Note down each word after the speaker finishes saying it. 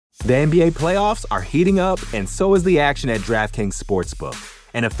The NBA playoffs are heating up, and so is the action at DraftKings Sportsbook,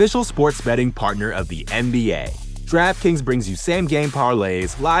 an official sports betting partner of the NBA. DraftKings brings you same-game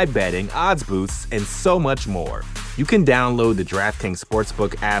parlays, live betting, odds boosts, and so much more. You can download the DraftKings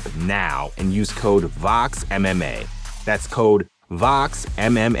Sportsbook app now and use code VOXMMA. That's code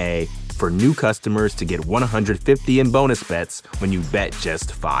VOXMMA for new customers to get $150 in bonus bets when you bet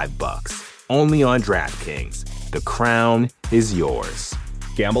just $5. Only on DraftKings. The crown is yours.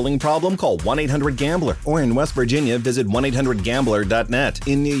 Gambling problem? Call 1-800-GAMBLER. Or in West Virginia, visit 1-800-GAMBLER.net.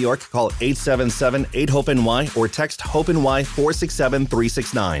 In New York, call 877-8-HOPE-NY or text HOPE-NY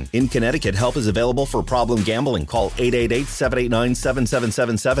 467-369. In Connecticut, help is available for problem gambling. Call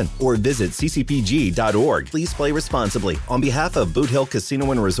 888-789-7777 or visit ccpg.org. Please play responsibly. On behalf of Boot Hill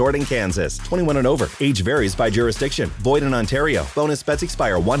Casino and Resort in Kansas, 21 and over. Age varies by jurisdiction. Void in Ontario. Bonus bets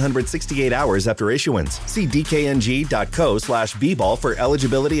expire 168 hours after issuance. See dkng.co/bball for eligibility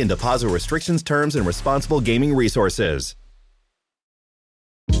and deposit restrictions, terms, and responsible gaming resources.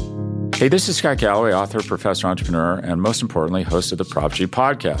 Hey, this is Scott Galloway, author, professor, entrepreneur, and most importantly, host of the Prop G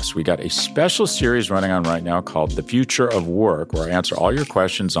podcast. We got a special series running on right now called The Future of Work, where I answer all your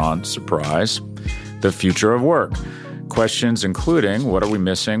questions on, surprise, the future of work. Questions including, what are we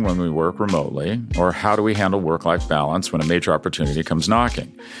missing when we work remotely? Or how do we handle work-life balance when a major opportunity comes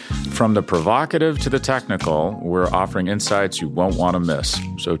knocking? From the provocative to the technical, we're offering insights you won't want to miss.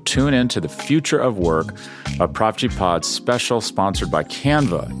 So tune in to The Future of Work, a Prop G Pod special sponsored by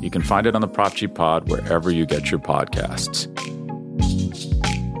Canva. You can find it on the Prop G Pod wherever you get your podcasts.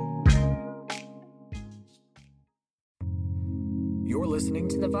 You're listening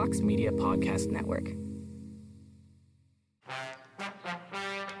to the Vox Media Podcast Network.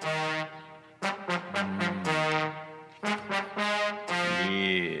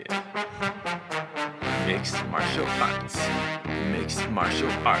 Mixed martial arts. Mixed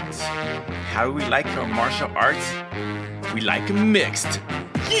martial arts. How do we like our martial arts? We like them mixed.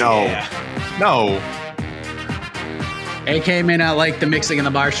 Yeah. No. AK may not like the mixing of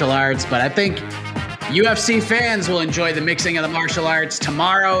the martial arts, but I think UFC fans will enjoy the mixing of the martial arts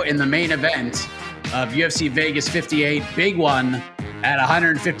tomorrow in the main event of UFC Vegas 58, big one at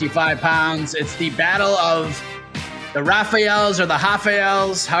 155 pounds. It's the battle of the Raphaels or the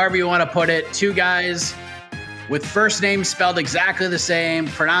Hafaels, however you want to put it. Two guys with first names spelled exactly the same,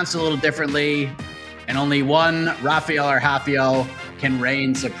 pronounced a little differently, and only one Raphael or Hafael can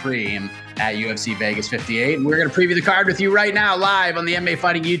reign supreme at UFC Vegas 58. And we're going to preview the card with you right now, live on the MMA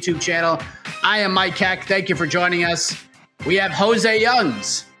Fighting YouTube channel. I am Mike Heck. Thank you for joining us. We have Jose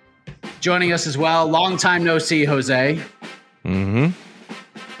Youngs joining us as well. Long time no see, Jose. Mm-hmm.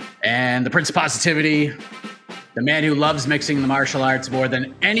 And the Prince of Positivity, the man who loves mixing the martial arts more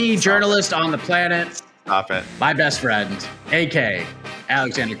than any journalist on the planet. Stop it. My best friend, AK,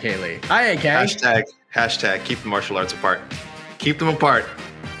 Alexander Cayley. Hi, AK. Hashtag keep the martial arts apart. Keep them apart.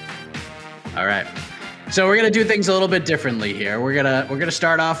 All right. So we're gonna do things a little bit differently here. We're gonna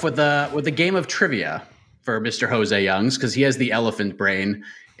start off with a game of trivia for Mr. Jose Youngs, because he has the elephant brain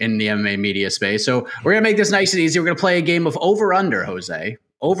in the MMA media space. So we're gonna make this nice and easy. We're gonna play a game of over/under, Jose.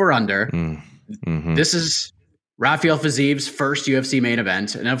 Over/under. Mm-hmm. This is Rafael Fiziev's first UFC main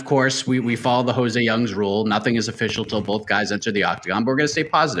event. And of course, we follow the Jose Youngs rule. Nothing is official till both guys enter the octagon, but we're going to stay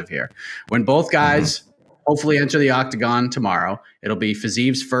positive here. When both guys hopefully enter the octagon tomorrow, it'll be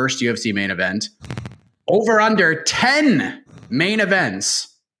Fiziev's first UFC main event. Over under 10 main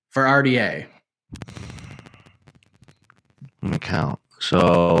events for RDA. Let me count.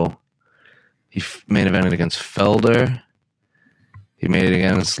 So he main evented against Felder. He made it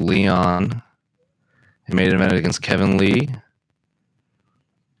against Leon. He made an event against Kevin Lee.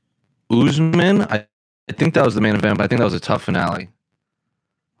 Usman, I think that was the main event, but I think that was a tough finale.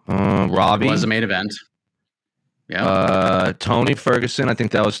 Robbie. It was a main event. Yeah. Tony Ferguson, I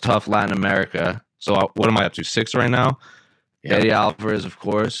think that was tough Latin America. So what am I up to? 6 right now? Yep. Eddie Alvarez, of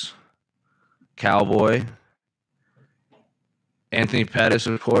course. Cowboy. Anthony Pettis,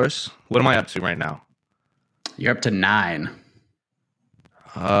 of course. What am I up to right now? You're up to 9.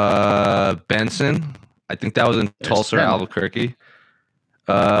 Benson. I think that was in Tulsa or Albuquerque.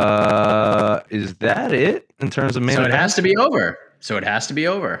 Is that it in terms of main event? So it has to be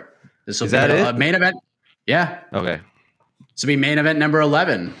over. This will be a main event. Yeah. Okay. This will be main event number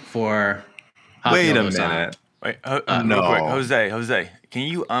 11 for Wait a minute. Wait, no. Real quick. Jose, can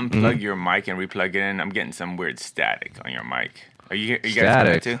you unplug your mic and replug it in? I'm getting some weird static on your mic. Are you guys hearing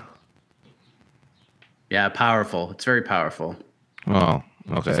that too? Yeah, powerful. It's very powerful. Oh,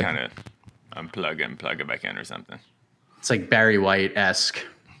 okay. Just kind of unplug it and plug it back in or something. It's like Barry White-esque.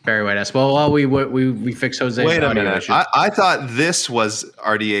 Barry White. Well, we fixed Jose's Wait a audio minute. issues. I thought this was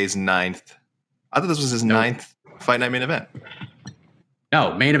RDA's 9th. I thought this was his 9th Fight Night main event.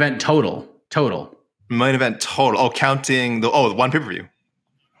 No, main event total. Main event total. Oh, counting the one pay-per-view.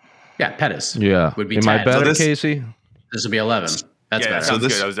 Yeah, Pettis. Yeah. Would be Am 10. I better, So Casey? This will be 11. That's better. Sounds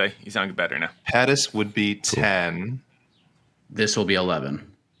good, Jose. You sound better now. Pettis would be 10. This will be 11.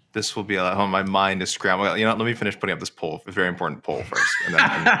 This will be my mind is scrambling. Let me finish putting up this poll, a very important poll first. And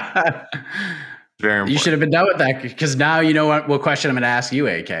then, very important. You should have been done with that because now you know what question I'm going to ask you,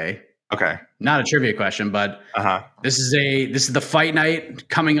 AK. Okay. Not a trivia question, but this is the fight night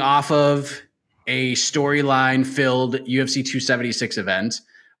coming off of a storyline filled UFC 276 event.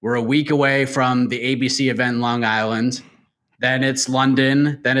 We're a week away from the ABC event in Long Island. Then it's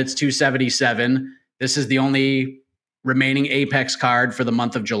London. Then it's 277. This is the only remaining Apex card for the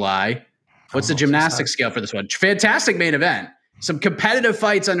month of July. What's the gymnastics scale for this one? Fantastic main event. Some competitive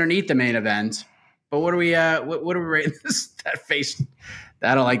fights underneath the main event. But what are we rating this? That face.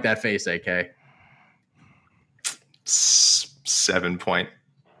 I don't like that face, AK.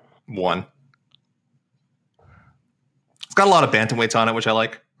 7.1. It's got a lot of bantamweights on it, which I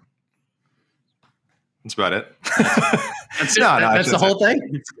like. That's about it. That's the whole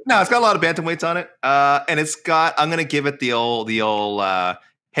thing? No, it's got a lot of bantamweights on it. And it's got, I'm going to give it the old,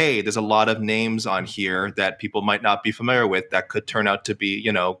 hey, there's a lot of names on here that people might not be familiar with that could turn out to be,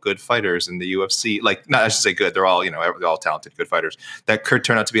 good fighters in the UFC. Like, not I should say good. They're all, they're all talented, good fighters that could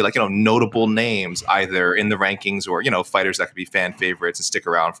turn out to be like, notable names either in the rankings or, fighters that could be fan favorites and stick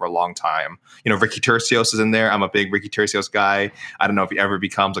around for a long time. Ricky Turcios is in there. I'm a big Ricky Turcios guy. I don't know if he ever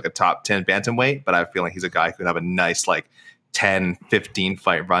becomes like a top 10 bantamweight, but I feel like he's a guy who could have a nice, 10, 15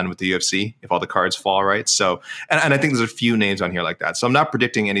 fight run with the UFC if all the cards fall right. So, and I think there's a few names on here like that. So I'm not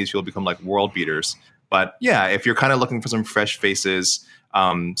predicting any of these people become like world beaters, but yeah, if you're kind of looking for some fresh faces,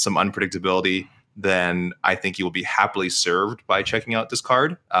 some unpredictability, then I think you will be happily served by checking out this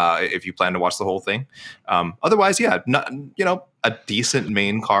card if you plan to watch the whole thing. Otherwise, yeah, not a decent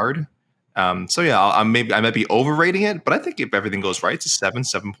main card. So yeah, I might be overrating it, but I think if everything goes right, it's a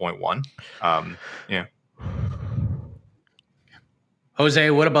 7.1. Yeah.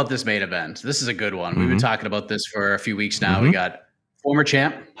 Jose, what about this main event? This is a good one. We've been talking about this for a few weeks now. We got former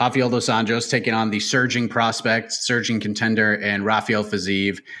champ Rafael dos Anjos taking on the surging prospect, surging contender, and Rafael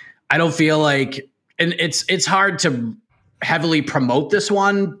Fiziev. I don't feel like, and it's hard to heavily promote this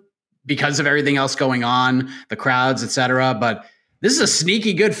one because of everything else going on, the crowds, etc. But this is a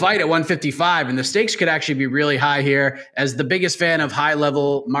sneaky good fight at 155, and the stakes could actually be really high here. As the biggest fan of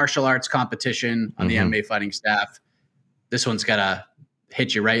high-level martial arts competition on the MMA fighting staff, this one's got to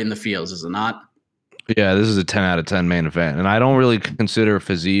hit you right in the feels, is it not? Yeah, this is a 10 out of 10 main event. And I don't really consider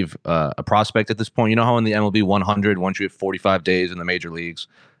Fiziev a prospect at this point. You know how in the MLB 100, once you have 45 days in the major leagues,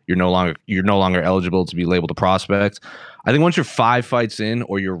 you're no longer eligible to be labeled a prospect. I think once you're 5 fights in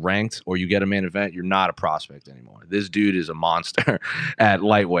or you're ranked or you get a main event, you're not a prospect anymore. This dude is a monster at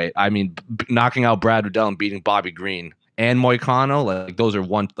lightweight. I mean, knocking out Brad Riddell and beating Bobby Green and Moicano, those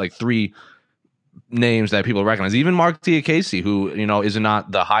are 3 names that people recognize. Even Mark Diakese, who is not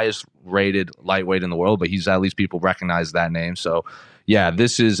the highest rated lightweight in the world, but he's at least people recognize that name. So yeah,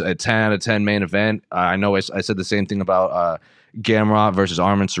 this is a 10 out of 10 main event. I know I said the same thing about Gamrot versus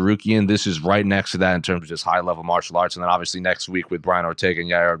Arman Sarukian. This is right next to that in terms of just high level martial arts. And then obviously next week with Brian Ortega and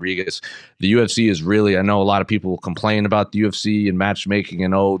Yair Rodriguez, the UFC is really, I know a lot of people complain about the UFC and matchmaking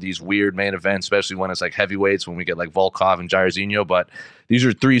and these weird main events, especially when it's like heavyweights, when we get like Volkov and Jairzinho, but these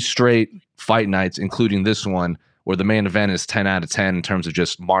are 3 straight fight nights, including this one, where the main event is 10 out of 10 in terms of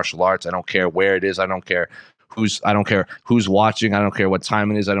just martial arts. I don't care where it is. I don't care who's watching. I don't care what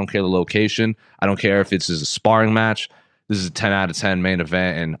time it is. I don't care the location. I don't care if it's a sparring match. This is a 10 out of 10 main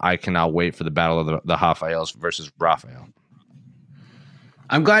event, and I cannot wait for the battle of the Rafaels versus Rafael.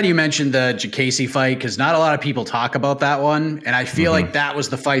 I'm glad you mentioned the Diakese fight because not a lot of people talk about that one, and I feel like that was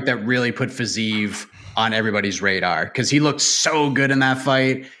the fight that really put Fiziev on everybody's radar because he looked so good in that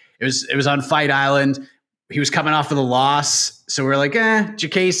fight. It was on Fight Island. He was coming off of the loss, so we're like,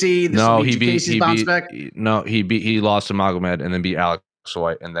 Diakese. He lost to Magomed and then beat Alex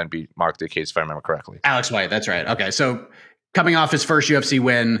White and then beat Mark Diakese, if I remember correctly. Alex White, that's right. Okay, so coming off his first UFC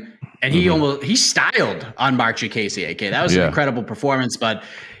win, and he styled on Mark Diakese, AK. That was an incredible performance. But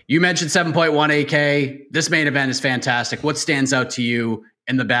you mentioned 7.1 AK. This main event is fantastic. What stands out to you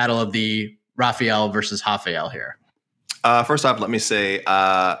in the battle of the Rafael versus Rafael here? First off, let me say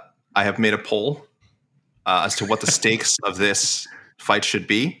I have made a poll as to what the stakes of this fight should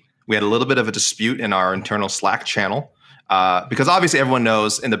be. We had a little bit of a dispute in our internal Slack channel because obviously everyone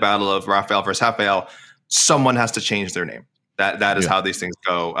knows in the battle of Rafael versus Rafael, someone has to change their name. That is how these things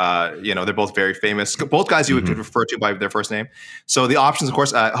go. They're both very famous. Both guys you would refer to by their first name. So the options, of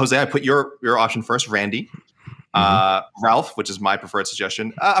course, Jose, I put your option first, Randy. Ralph, which is my preferred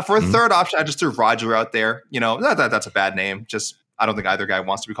suggestion. For a third option, I just threw Roger out there. That's a bad name. Just I don't think either guy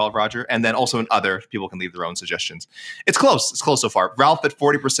wants to be called Roger. And then also in other, people can leave their own suggestions. It's close. It's close so far. Ralph at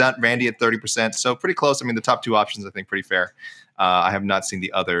 40%, Randy at 30%. So pretty close. I mean, the top two options, I think, pretty fair. I have not seen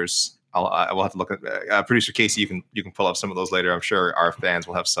the others. I will have to look at producer Casey. You can pull up some of those later. I'm sure our fans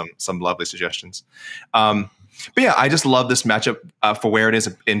will have some lovely suggestions. But yeah, I just love this matchup for where it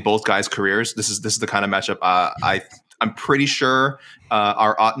is in both guys' careers. This is the kind of matchup I'm pretty sure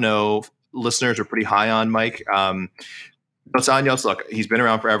our Otno listeners are pretty high on Mike. Dos Anjos, look, he's been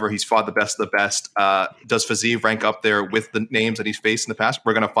around forever. He's fought the best of the best. Does Fiziev rank up there with the names that he's faced in the past?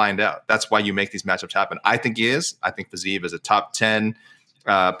 We're going to find out. That's why you make these matchups happen. I think he is. I think Fiziev is a top 10,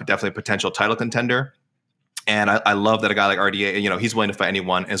 but definitely a potential title contender. And I love that a guy like RDA, he's willing to fight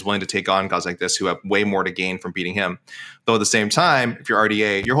anyone and is willing to take on guys like this who have way more to gain from beating him. Though at the same time, if you're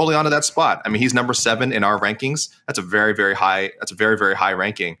RDA, you're holding on to that spot. I mean, he's number 7 in our rankings. That's a very, very high. That's a very, very high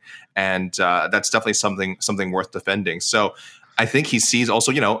ranking, and that's definitely something worth defending. So I think he sees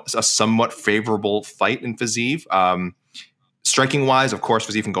also, a somewhat favorable fight in Fiziev. Striking wise, of course,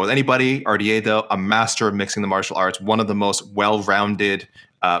 Fiziev can go with anybody. RDA, though, a master of mixing the martial arts, one of the most well-rounded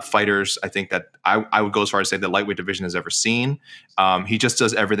fighters, I think that I would go as far as to say the lightweight division has ever seen. He just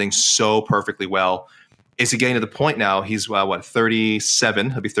does everything so perfectly well. Is he getting to the point now? He's 37.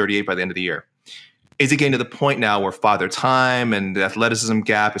 He'll be 38 by the end of the year. Is he getting to the point now where father time and the athleticism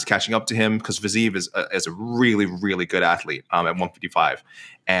gap is catching up to him? Because Fiziev is a really, really good athlete at 155.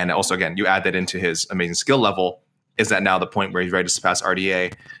 And also, again, you add that into his amazing skill level. Is that now the point where he's ready to surpass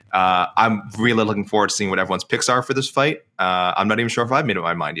RDA? I'm really looking forward to seeing what everyone's picks are for this fight. I'm not even sure if I've made up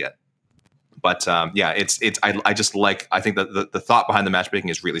my mind yet. But yeah, I think that the thought behind the matchmaking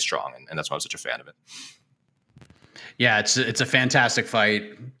is really strong, and that's why I'm such a fan of it. Yeah, it's a fantastic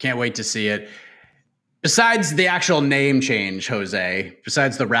fight. Can't wait to see it. Besides the actual name change, Jose,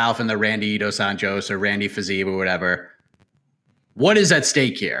 besides the Ralph and the Randy Dos Anjos or Randy Fiziev or whatever, what is at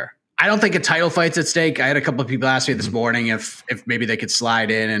stake here? I don't think a title fight's at stake. I had a couple of people ask me this morning if maybe they could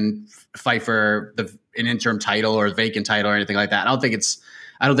slide in and fight for an interim title or a vacant title or anything like that. I don't think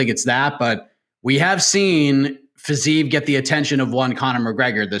it's that, but we have seen Fiziev get the attention of one Conor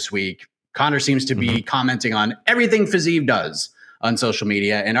McGregor this week. Conor seems to be commenting on everything Fiziev does on social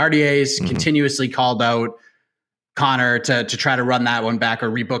media, and RDA's continuously called out Conor to try to run that one back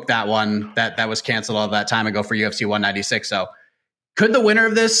or rebook that one that was canceled all that time ago for UFC 196. So could the winner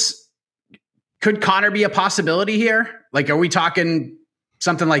of this, could Conor be a possibility here? Like, are we talking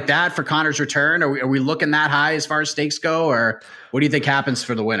something like that for Conor's return? Are we looking that high as far as stakes go, or what do you think happens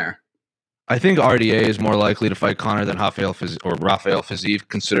for the winner? I think RDA is more likely to fight Conor than Rafael Fiziev,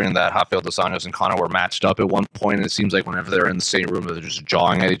 considering that Rafael Dos Anjos and Conor were matched up at one point, and it seems like whenever they're in the same room, they're just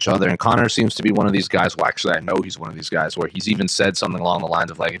jawing at each other. And Conor seems to be one of these guys. Well, actually, I know he's one of these guys where he's even said something along the lines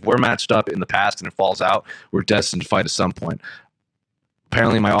of like, if we're matched up in the past and it falls out, we're destined to fight at some point.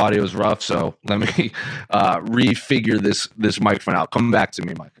 Apparently, my audio is rough, so let me refigure this microphone out. Come back to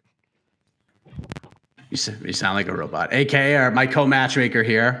me, Mike. You sound like a robot. AK, or my co-matchmaker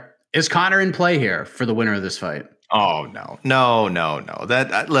here. Is Conor in play here for the winner of this fight? Oh, no.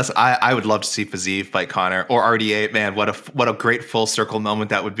 Listen, I would love to see Fiziev fight Conor or RDA. Man, what a great full circle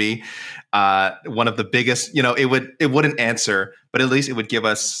moment that would be. One of the biggest, it wouldn't answer, but at least it would give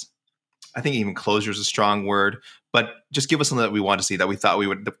us, I think even closure is a strong word, but just give us something that we want to see, that we thought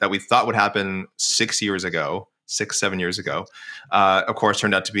would happen 7 years ago. Of course,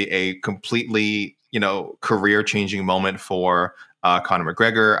 turned out to be a completely, career-changing moment for Conor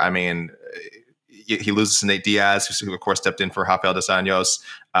McGregor. I mean, he loses to Nate Diaz, who of course stepped in for Rafael Dos Anjos,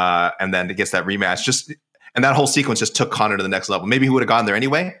 and then he gets that rematch. And that whole sequence just took Conor to the next level. Maybe he would have gone there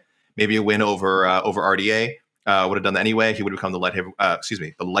anyway. Maybe a win over RDA would have done that anyway. He would have become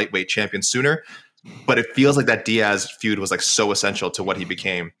the lightweight champion sooner. But it feels like that Diaz feud was like so essential to what he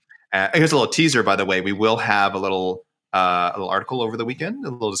became. Here's a little teaser, by the way. We will have a little article over the weekend, a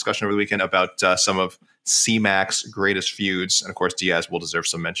little discussion over the weekend about some of C-Mac's greatest feuds. And of course, Diaz will deserve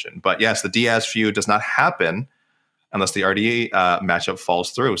some mention. But yes, the Diaz feud does not happen unless the RDA matchup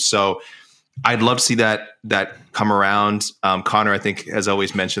falls through. So I'd love to see that come around. Conor, I think, has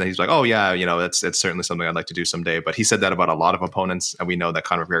always mentioned that he's like, oh yeah, that's certainly something I'd like to do someday. But he said that about a lot of opponents. And we know that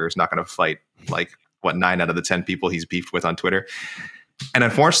Conor McGregor is not going to fight 9 out of the 10 people he's beefed with on Twitter. And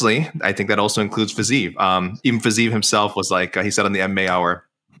unfortunately, I think that also includes Fiziev. Even Fiziev himself was like, he said on the MMA Hour,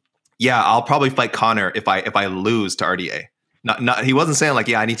 yeah, I'll probably fight Conor if I lose to RDA. Not he wasn't saying like,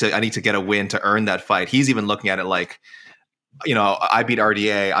 yeah, I need to get a win to earn that fight. He's even looking at it like, I beat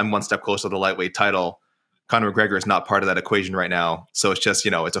RDA. I'm one step closer to the lightweight title. Conor McGregor is not part of that equation right now. So it's just,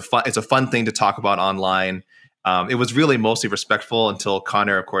 it's a fun thing to talk about online. It was really mostly respectful until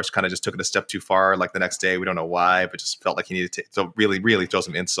Conor, of course, kind of just took it a step too far. Like the next day, we don't know why, but just felt like he needed to really, really throw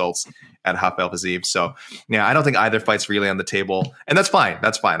some insults at Rafael Fiziev. So yeah, I don't think either fight's really on the table, and that's fine.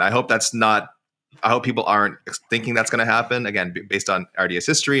 That's fine. I hope people aren't thinking that's going to happen. Again, based on RDA's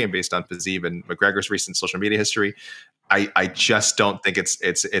history and based on Fiziev and McGregor's recent social media history, I just don't think it's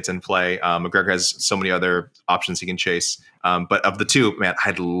in play. McGregor has so many other options he can chase. But of the two, man,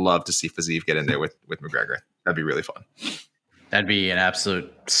 I'd love to see Fiziev get in there with McGregor. That'd be really fun. That'd be an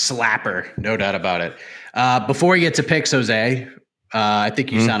absolute slapper, no doubt about it. Before we get to picks, Jose, I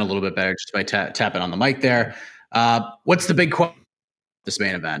think you sound a little bit better just by tapping on the mic there. What's the big question? This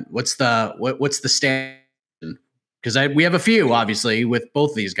main event? What's the stand? Because we have a few, obviously, with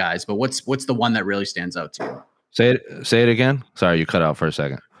both of these guys, but what's the one that really stands out to you? Say it again. Sorry, you cut out for a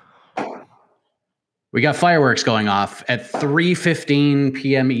second. We got fireworks going off at 3:15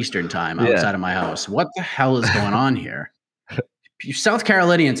 p.m. Eastern time outside of my house. What the hell is going on here? You South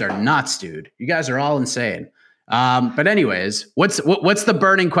Carolinians are nuts, dude. You guys are all insane. But anyways, what's the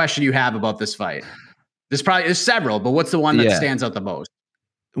burning question you have about this fight? There's several, but what's the one that stands out the most?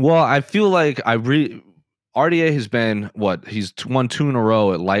 Well, I feel like RDA has been he's won 2 in a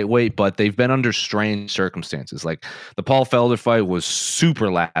row at lightweight, but they've been under strange circumstances. Like the Paul Felder fight was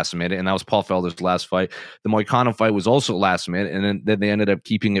super last minute, and that was Paul Felder's last fight. The Moicano fight was also last minute, and then they ended up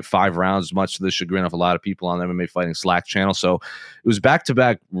keeping it 5 rounds, much to the chagrin of a lot of people on the MMA Fighting Slack channel. So it was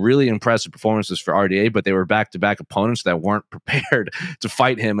back-to-back really impressive performances for RDA, but they were back-to-back opponents that weren't prepared to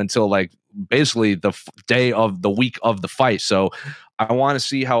fight him until like basically the day of the week of the fight. So I want to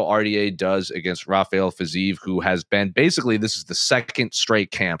see how RDA does against Rafael Fiziev, who has been basically, this is the second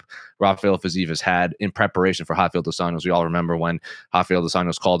straight camp Rafael Fiziev has had in preparation for Rafael dos Anjos. We all remember when Rafael dos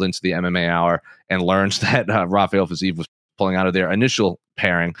Anjos called into the MMA Hour and learns that Rafael Fiziev was pulling out of their initial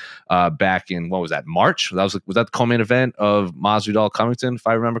pairing back in, what was that, March? Was that the co-main event of Masvidal Covington, if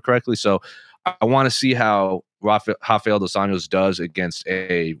I remember correctly? So I want to see how Rafael dos Anjos does against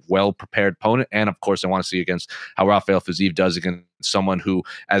a well-prepared opponent. And, of course, I want to see how Rafael Fiziev does against someone who,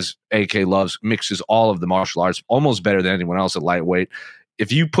 as AK loves, mixes all of the martial arts almost better than anyone else at lightweight.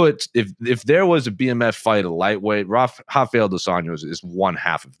 If there was a BMF fight at lightweight, Rafael dos Anjos is one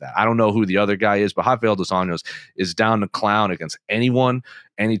half of that. I don't know who the other guy is, but Rafael dos Anjos is down to clown against anyone,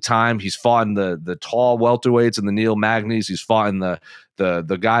 anytime. He's fought in the tall welterweights and the Neil Magny's. He's fought in the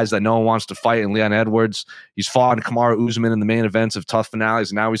guys that no one wants to fight in Leon Edwards. He's fought in Kamaru Usman in the main events of tough finales.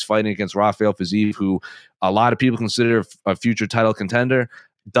 And now he's fighting against Rafael Fiziev, who a lot of people consider a future title contender.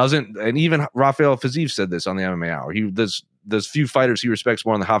 And even Rafael Fiziev said this on the MMA Hour. There's few fighters he respects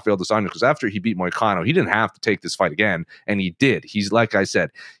more than Rafael dos Anjos, because after he beat Moicano, he didn't have to take this fight again, and he did. He's, like I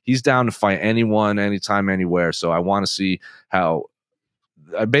said, he's down to fight anyone, anytime, anywhere. So I want to see how.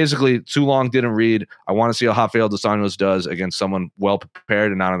 Basically, too long didn't read. I want to see how Rafael dos Anjos does against someone well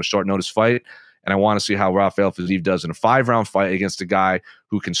prepared and not on a short notice fight. And I want to see how Rafael Fiziev does in a 5-round fight against a guy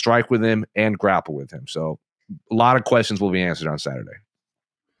who can strike with him and grapple with him. So a lot of questions will be answered on Saturday.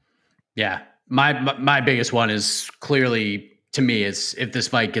 Yeah. My biggest one is clearly, to me, is if this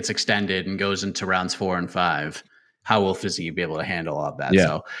fight gets extended and goes into rounds 4 and 5, how will Fiziev be able to handle all of that? Yeah.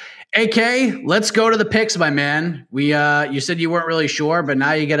 So, AK, let's go to the picks, my man. You said you weren't really sure, but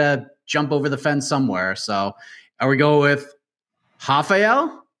now you got to jump over the fence somewhere. So are we going with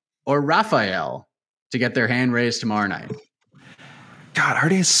Rafael or Rafael to get their hand raised tomorrow night? God,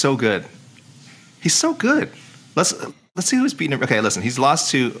 RDA is so good. He's so good. Let's see who's beaten him. Okay, listen, he's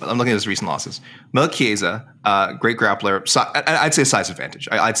lost to, I'm looking at his recent losses. Mel Chiesa, great grappler. I'd say a size advantage.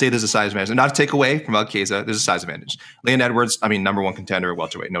 I'd say there's a size advantage. And not to take away from Mel Chiesa, there's a size advantage. Leon Edwards, number 1 contender at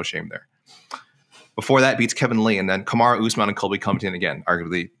welterweight. No shame there. Before that, beats Kevin Lee. And then Kamaru Usman and Colby Covington again. But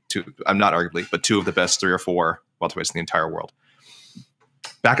 2 of the best 3 or 4 welterweights in the entire world.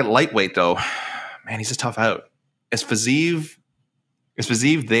 Back at lightweight, though, man, he's a tough out. Is Fiziev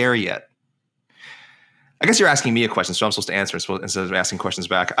there yet? I guess you're asking me a question, so I'm supposed to answer instead of asking questions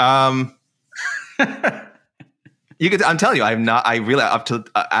back. I'm telling you, I really, up to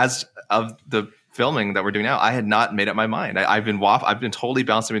as of the filming that we're doing now, I had not made up my mind. I've been totally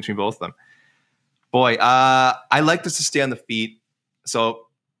bouncing between both of them. Boy, I like this to stay on the feet. So,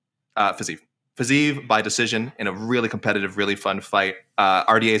 Fiziev by decision in a really competitive, really fun fight.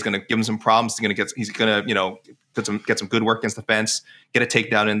 RDA is going to give him some problems. He's going to get some good work against the fence, get a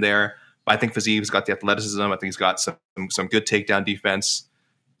takedown in there. But I think Fiziev's got the athleticism. I think he's got some good takedown defense.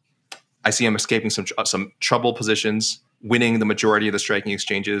 I see him escaping some trouble positions, winning the majority of the striking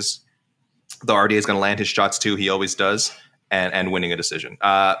exchanges. The RDA is going to land his shots too. He always does. and winning a decision.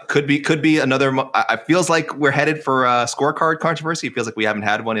 Could be another. I feels like we're headed for a scorecard controversy. It feels like we haven't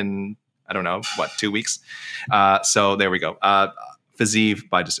had one in, I don't know, 2 weeks. So there we go. Fiziev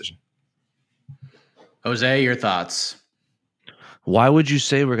by decision. Jose, your thoughts? Why would you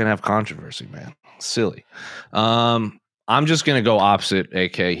say we're gonna have controversy, man? Silly. I'm just gonna go opposite.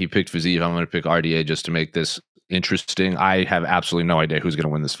 AK, he picked Fiziev. I'm gonna pick RDA just to make this interesting. I have absolutely no idea who's going to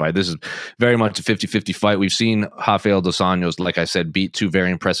win this fight. This is very much a 50-50 fight. We've seen Rafael dos Anjos, like I said, beat two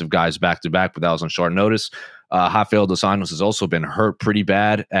very impressive guys back-to-back, but that was on short notice. Rafael dos Anjos has also been hurt pretty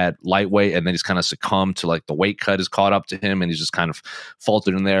bad at lightweight, and then he's kind of succumbed to, like, the weight cut has caught up to him, and he's just kind of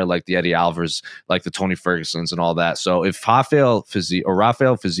faltered in there, like the Eddie Alvarez, like the Tony Fergusons and all that. So if Rafael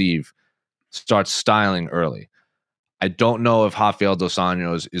Fiziev starts styling early, I don't know if Rafael dos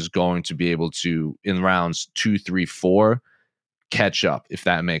Anjos is going to be able to, in rounds 2, 3, 4, catch up, if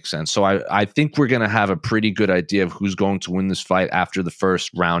that makes sense. So I think we're going to have a pretty good idea of who's going to win this fight after the first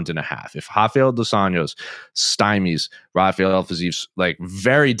round and a half. If Rafael dos Anjos stymies Rafael Fiziev's, like,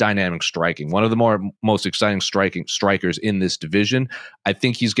 very dynamic striking, one of the most exciting strikers in this division, I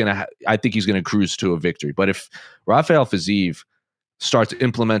think he's going to cruise to a victory. But if Rafael Fiziev starts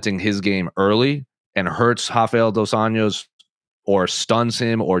implementing his game early and hurts Rafael dos Anjos or stuns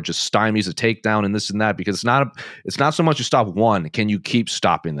him or just stymies a takedown and this and that, because it's not so much you stop one, can you keep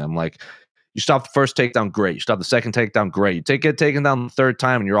stopping them? Like, you stop the first takedown, great. You stop the second takedown, great. You get taken down the third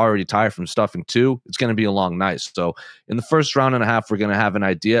time and you're already tired from stuffing two, it's going to be a long night. So in the first round and a half, we're going to have an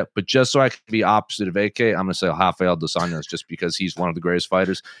idea. But just so I can be opposite of AK, I'm going to say Rafael dos Anjos just because he's one of the greatest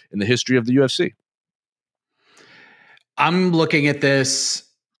fighters in the history of the UFC. I'm looking at this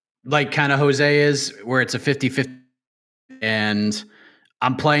like kind of Jose is, where it's a 50-50, and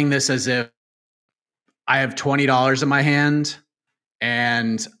I'm playing this as if I have $20 in my hand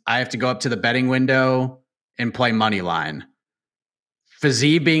and I have to go up to the betting window and play money line.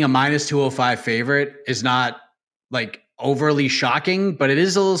 Fiziev being a minus 205 favorite is not, like, overly shocking, but it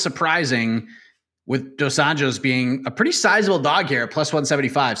is a little surprising with dos Anjos being a pretty sizable dog here at plus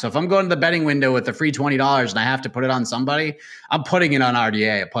 175. So if I'm going to the betting window with the free $20 and I have to put it on somebody, I'm putting it on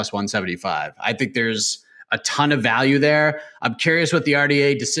RDA at plus 175. I think there's a ton of value there. I'm curious what the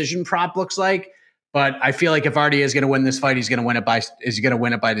RDA decision prop looks like, but I feel like if RDA is going to win this fight, he's going to win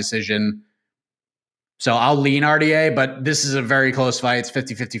it by decision. So I'll lean RDA, but this is a very close fight. It's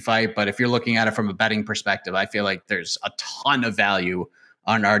 50-50 fight. But if you're looking at it from a betting perspective, I feel like there's a ton of value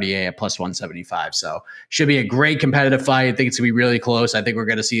on RDA at plus 175. So should be a great competitive fight. I think it's going to be really close. I think we're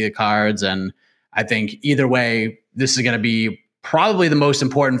going to see the cards. And I think either way, this is going to be probably the most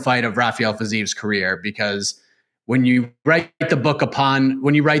important fight of Rafael Fiziev's career, because when you write the book of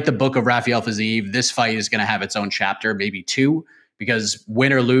Rafael Fiziev, this fight is going to have its own chapter, maybe two, because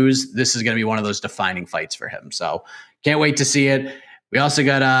win or lose, this is going to be one of those defining fights for him. So can't wait to see it. We also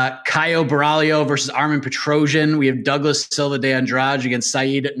got Caio Borralho versus Armen Petrosyan. We have Douglas Silva de Andrade against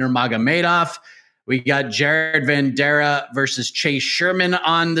Said Nurmagomedov. We got Jared Vanderaa versus Chase Sherman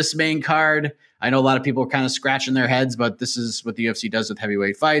on this main card. I know a lot of people are kind of scratching their heads, but this is what the UFC does with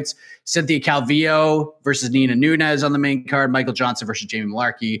heavyweight fights. Cynthia Calvillo versus Nina Nunes on the main card. Michael Johnson versus Jamie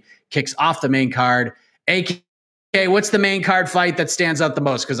Malarkey kicks off the main card. AK, what's the main card fight that stands out the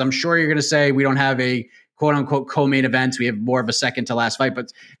most? Because I'm sure you're going to say we don't have a quote-unquote co-main events. We have more of a second-to-last fight.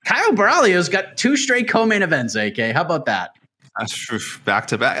 But Caio Borralho's got 2 straight co-main events, AK. How about that? That's true. Back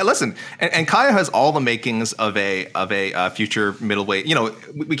to back. Listen, and Caio has all the makings of a future middleweight. You know,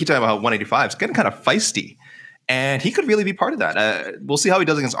 we keep talking about how 185 is getting kind of feisty, and he could really be part of that. We'll see how he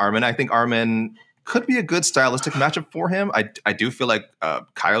does against Armen. I think Armen could be a good stylistic matchup for him. I do feel like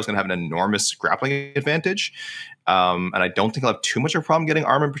Caio's going to have an enormous grappling advantage, and I don't think he'll have too much of a problem getting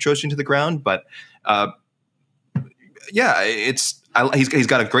Armen Petrosyan to the ground. But yeah, he's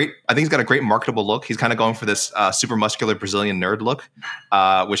got a great marketable look. He's kind of going for this super muscular Brazilian nerd look,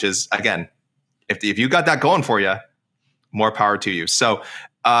 which is, again, if you got that going for you, more power to you. So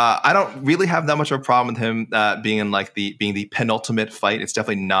I don't really have that much of a problem with him being the penultimate fight. It's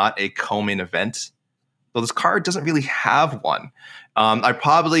definitely not a co-main event, though this card doesn't really have one. I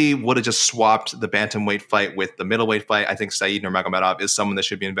probably would have just swapped the bantamweight fight with the middleweight fight. I think Said Nurmagomedov is someone that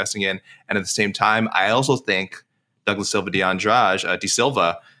should be investing in, and at the same time, I also think Douglas Silva de Andrade, De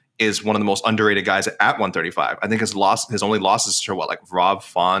Silva, is one of the most underrated guys at 135. I think his only losses are like Rob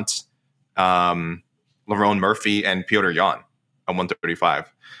Font, Lerone Murphy, and Piotr Jan at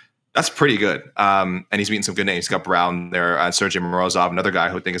 135. That's pretty good. And he's beating some good names. He's got Brown there, Sergey Morozov, another guy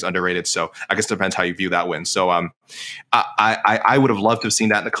who I think is underrated. So I guess it depends how you view that win. So I would have loved to have seen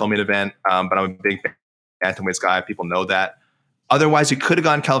that in the co-main event, but I'm a big bantamweights guy. People know that. Otherwise, you could have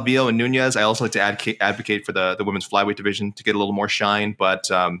gone Calvillo and Nunez. I also like to advocate for the women's flyweight division to get a little more shine. But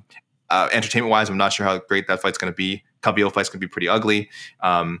entertainment-wise, I'm not sure how great that fight's going to be. Calvillo fight's going to be pretty ugly.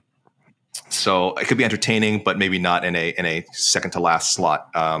 So it could be entertaining, but maybe not in a second to last slot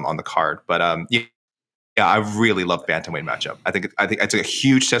on the card. But yeah, I really love bantamweight matchup. I think it's a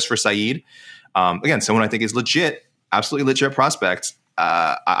huge test for Saeed. Again, someone I think is legit, absolutely legit prospect.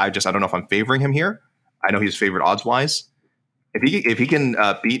 I don't know if I'm favoring him here. I know he's favored odds wise. If he can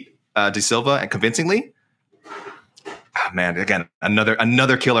beat De Silva and convincingly, man, again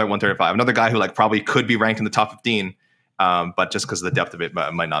another killer at 135. Another guy who like probably could be ranked in the top 15. But just because of the depth of it,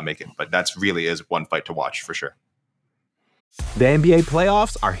 might not make it. But that's really is one fight to watch for sure. The NBA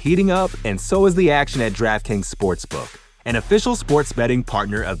playoffs are heating up, and so is the action at DraftKings Sportsbook, an official sports betting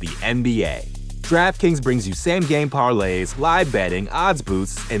partner of the NBA. DraftKings brings you same-game parlays, live betting, odds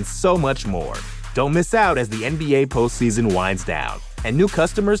boosts, and so much more. Don't miss out as the NBA postseason winds down. And new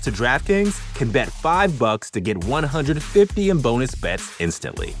customers to DraftKings can bet $5 to get $150 in bonus bets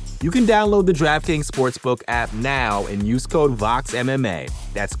instantly. You can download the DraftKings Sportsbook app now and use code VOXMMA.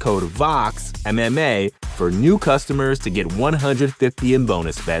 That's code VOXMMA for new customers to get $150 in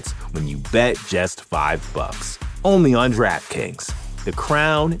bonus bets when you bet just $5. Only on DraftKings. The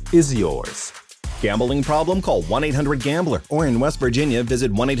crown is yours. Gambling problem? Call 1-800-GAMBLER. Or in West Virginia,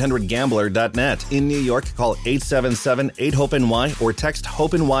 visit 1-800-GAMBLER.net. In New York, call 877-8-HOPE-NY or text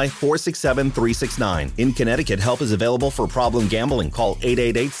HOPE-NY 467-369. In Connecticut, help is available for problem gambling. Call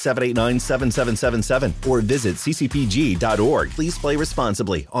 888-789-7777 or visit ccpg.org. Please play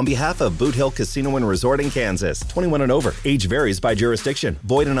responsibly. On behalf of Boot Hill Casino and Resort in Kansas, 21 and over. Age varies by jurisdiction.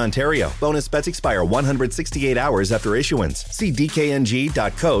 Void in Ontario. Bonus bets expire 168 hours after issuance. See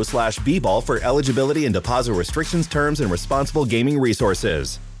dkng.co/bball for eligibility and deposit restrictions, terms, and responsible gaming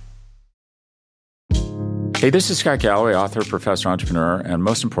resources. Hey, this is Scott Galloway, author, professor, entrepreneur, and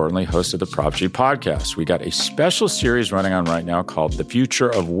most importantly, host of the Prop G podcast. We got a special series running on right now called The Future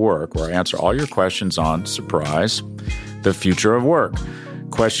of Work, where I answer all your questions on, surprise, the future of work.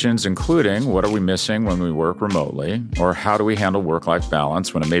 Questions including, what are we missing when we work remotely? Or how do we handle work-life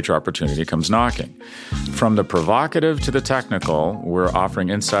balance when a major opportunity comes knocking? From the provocative to the technical, we're offering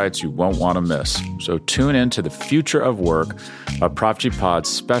insights you won't want to miss. So tune in to The Future of Work, a Prop G Pod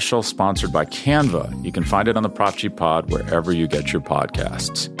special sponsored by Canva. You can find it on the Prop G Pod wherever you get your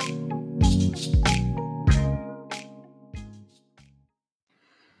podcasts.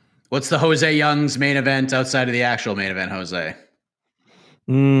 What's the Jose Young's main event outside of the actual main event, Jose?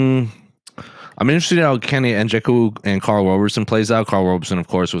 I'm interested in how Kenny Njoku and Carl Roberson plays out. Carl Roberson, of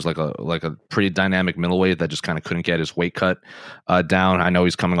course, was like a pretty dynamic middleweight that just kind of couldn't get his weight cut down. I know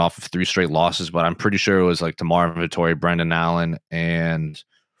he's coming off of 3 straight losses, but I'm pretty sure it was like to Marvin Vettori, Brendan Allen, and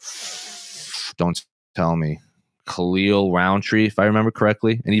don't tell me, Khalil Roundtree, if I remember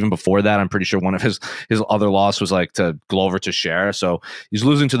correctly. And even before that, I'm pretty sure one of his other loss was like to Glover Teixeira. So he's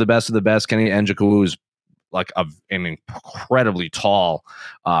losing to the best of the best. Kenny Njoku is like an incredibly tall,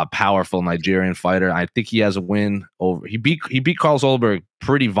 powerful Nigerian fighter. I think he has a win over. He beat Carlos Ulberg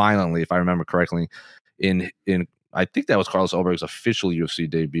pretty violently, if I remember correctly. In I think that was Carlos Ulberg's official UFC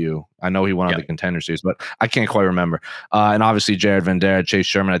debut. I know he won on the Contender Series, but I can't quite remember. And obviously Jared Vanderaa, Chase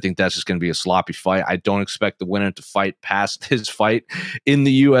Sherman. I think that's just going to be a sloppy fight. I don't expect the winner to fight past his fight in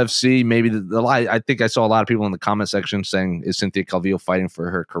the UFC. Maybe I think I saw a lot of people in the comment section saying, is Cynthia Calvillo fighting for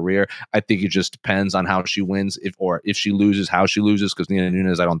her career? I think it just depends on how she wins, if she loses, how she loses, because Nina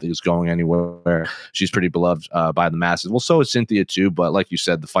Nunes, I don't think is going anywhere. She's pretty beloved by the masses. Well, so is Cynthia too, but like you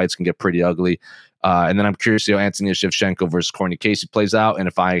said, the fights can get pretty ugly. And then I'm curious to see how Anthony Shevchenko versus Courtney Casey plays out. And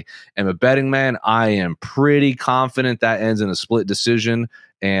if I am a betting man, I am pretty confident that ends in a split decision,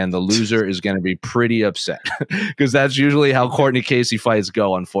 and the loser is going to be pretty upset because that's usually how Courtney Casey fights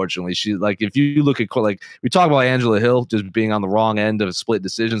go. Unfortunately, she if you look at like we talk about Angela Hill just being on the wrong end of split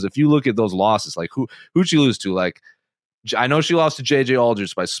decisions. If you look at those losses, like who'd she lose to? Like I know she lost to JJ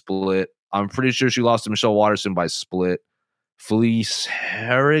Aldrich by split. I'm pretty sure she lost to Michelle Watterson by split. Felice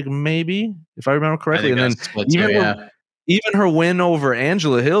Herrig, maybe, if I remember correctly, and then even her win over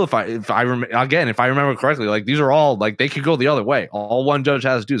Angela Hill, if I remember correctly, like these are all like they could go the other way. All one judge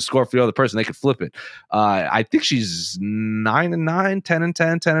has to do is score for the other person; they could flip it. I think she's 9-9, 10-10,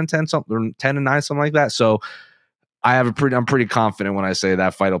 10-10, something 10-9, something like that. So I'm pretty confident when I say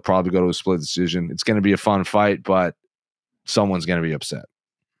that fight will probably go to a split decision. It's going to be a fun fight, but someone's going to be upset.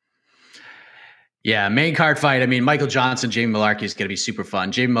 Yeah, main card fight. I mean, Michael Johnson, Jamie Malarkey is going to be super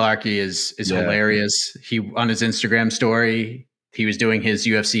fun. Jamie Malarkey is hilarious. He on his Instagram story, he was doing his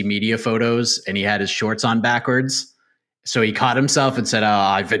UFC media photos and he had his shorts on backwards. So he caught himself and said,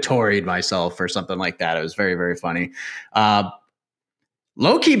 I Vittori'd myself or something like that. It was very, very funny.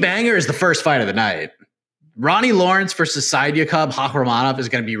 Low-key banger is the first fight of the night. Ronnie Lawrence versus Saidyokub Hakhramonov is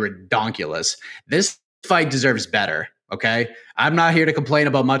going to be redonkulous. This fight deserves better, okay? I'm not here to complain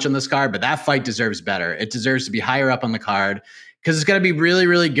about much on this card, but that fight deserves better. It deserves to be higher up on the card because it's going to be really,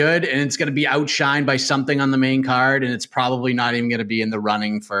 really good, and it's going to be outshined by something on the main card, and it's probably not even going to be in the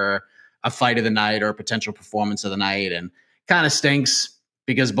running for a fight of the night or a potential performance of the night, and kind of stinks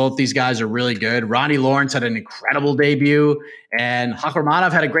because both these guys are really good. Ronnie Lawrence had an incredible debut, and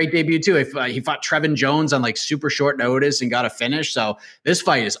Hakhramonov had a great debut too. He fought Trevin Jones on like super short notice and got a finish. So this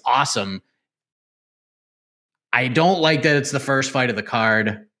fight is awesome. I don't like that it's the first fight of the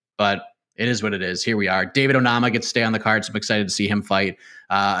card, but it is what it is. Here we are. David Onama gets to stay on the card, so I'm excited to see him fight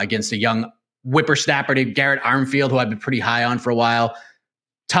against a young whippersnapper named Garrett Armfield, who I've been pretty high on for a while.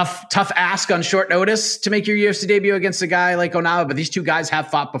 Tough ask on short notice to make your UFC debut against a guy like Onama, but these two guys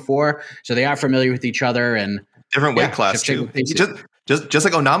have fought before, so they are familiar with each other and different weight class too. Just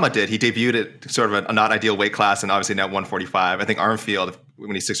like Onama did, he debuted at sort of a not ideal weight class, and obviously now 145. I think Armfield,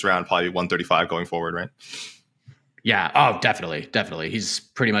 when he sticks around, probably 135 going forward, right? Yeah. Oh, definitely. He's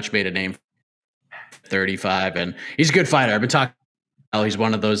pretty much made a name. 35, and he's a good fighter. I've been talking. He's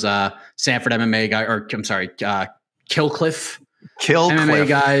one of those Sanford MMA guy, or I'm sorry, Killcliff MMA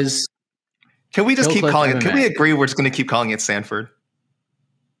guys. Can we just keep calling it? Can we agree we're just going to keep calling it Sanford?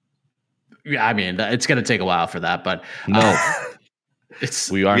 Yeah, I mean it's going to take a while for that, but no,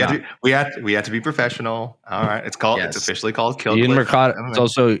 we have to be professional. All right, it's called. Yes. It's officially called Killcliff. Ian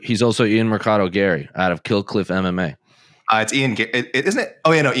Mercado. He's also Ian Mercado Gary out of Killcliff MMA. It's Ian, isn't it?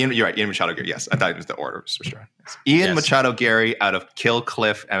 Oh yeah, no, Ian. You're right, Ian Machado Gary. Yes, I thought it was the order for sure. Ian Machado Gary out of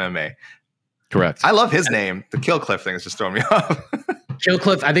Killcliff MMA. Correct. I love his name. The Killcliff thing is just throwing me off.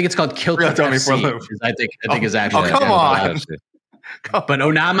 Killcliff. I think it's called Killcliff FC. I think is actually. Oh, come on. But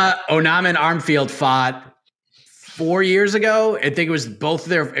Onama and Armfield fought 4 years ago. I think it was both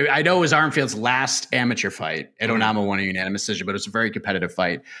their. I know it was Armfield's last amateur fight, and Onama won a unanimous decision, but it was a very competitive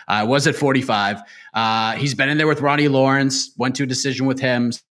fight. It was at 45. He's been in there with Ronnie Lawrence. Went to a decision with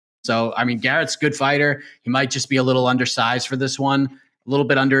him. So I mean, Garrett's a good fighter. He might just be a little undersized for this one, a little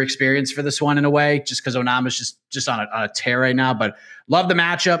bit underexperienced for this one in a way, just because Onama's just on a tear right now. But love the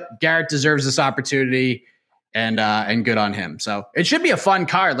matchup. Garrett deserves this opportunity, and good on him. So it should be a fun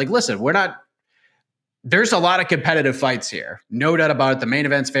card. Like, listen, we're not. There's a lot of competitive fights here. No doubt about it. The main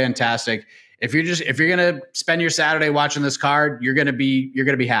event's fantastic. If you're gonna spend your Saturday watching this card, you're gonna be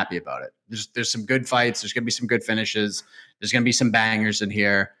happy about it. There's some good fights. There's gonna be some good finishes. There's gonna be some bangers in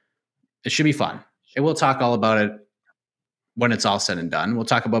here. It should be fun. And we'll talk all about it when it's all said and done. We'll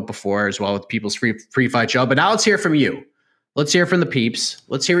talk about before as well with people's pre-fight show. But now let's hear from you. Let's hear from the peeps.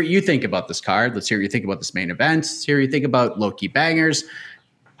 Let's hear what you think about this card. Let's hear what you think about this main event. Let's hear what you think about low-key bangers.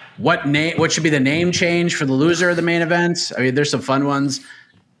 What should be the name change for the loser of the main event? I mean, there's some fun ones.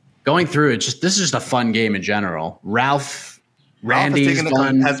 Going through it, this is just a fun game in general. Ralph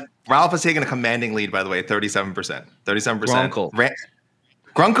has taken a commanding lead, by the way, 37%. 37%.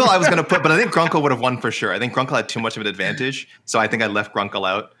 Grunkle I was going to put, but I think Grunkle would have won for sure. I think Grunkle had too much of an advantage, so I think I left Grunkle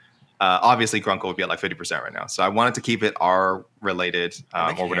out. Obviously, Grunkle would be at like 50% right now. So I wanted to keep it R-related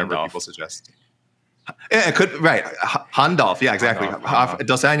or whatever people suggest. Yeah, it could, right. Handolf, yeah, exactly.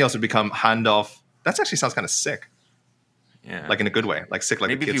 Dos Anjos would become Handolf. That actually sounds kind of sick. Yeah. Like in a good way. Like sick, like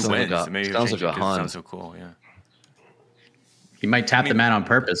maybe a kid's he wins. Maybe sounds like a Han. Sounds so cool, yeah. He might tap the man on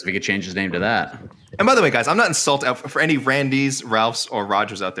purpose if he could change his name to that. And by the way, guys, I'm not insulting for any Randys, Ralphs, or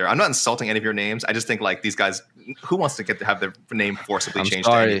Rogers out there. I'm not insulting any of your names. I just think like these guys, who wants to get to have their name forcibly changed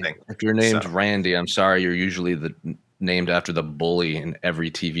to anything? If your name's Randy, I'm sorry, you're usually named after the bully in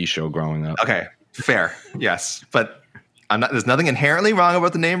every TV show growing up. Okay, fair, yes, but there's nothing inherently wrong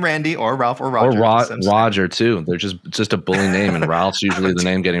about the name Randy or Ralph or Roger. Or Roger too. They're just a bully name, and Ralph's usually the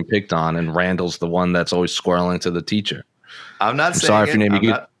name getting picked on, and Randall's the one that's always squirreling to the teacher. I'm sorry if your name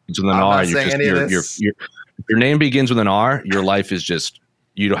begins with an R. Your name begins with an R. Your life is just,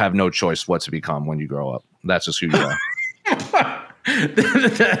 you don't have no choice what to become when you grow up. That's just who you are.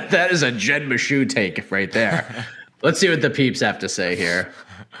 that is a Jed Meshew take right there. Let's see what the peeps have to say here.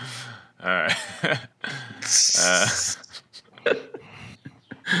 All right.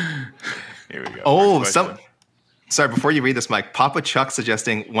 Here we go. Sorry, before you read this, Mike, Papa Chuck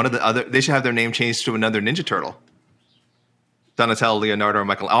suggesting they should have their name changed to another Ninja Turtle. Donatello, Leonardo, or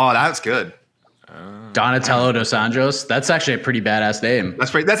Michael. Oh, that's good. Donatello dos Anjos. That's actually a pretty badass name.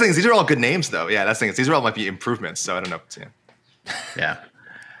 That's the thing. These are all good names, though. Yeah, that's the thing. These are all might be improvements. So I don't know. Yeah.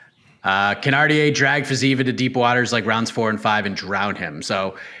 Can RDA drag Fiziev into deep waters like rounds 4 and 5 and drown him?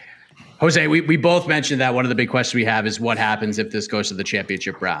 So Jose, we both mentioned that one of the big questions we have is what happens if this goes to the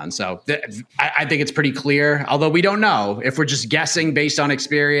championship round. So I think it's pretty clear, although we don't know. If we're just guessing based on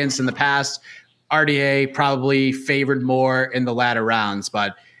experience in the past, RDA probably favored more in the latter rounds.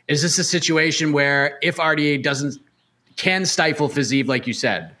 But is this a situation where if RDA can stifle Fiziev, like you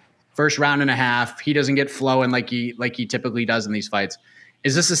said, first round and a half, he doesn't get flowing like he typically does in these fights?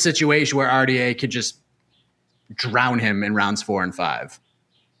 Is this a situation where RDA could just drown him in rounds 4 and 5?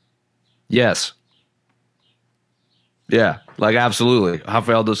 Yes. Yeah, like absolutely.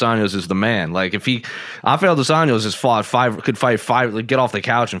 Rafael dos Anjos is the man. Like Rafael dos Anjos could fight five, like get off the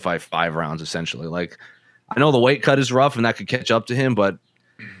couch and fight 5 rounds essentially. Like I know the weight cut is rough and that could catch up to him, but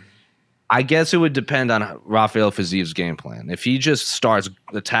I guess it would depend on Rafael Fiziev's game plan. If he just starts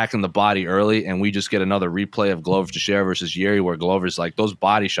attacking the body early and we just get another replay of Glover Teixeira versus Yuri where Glover's like, those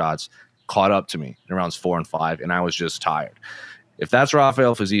body shots caught up to me in rounds 4 and 5 and I was just tired. If that's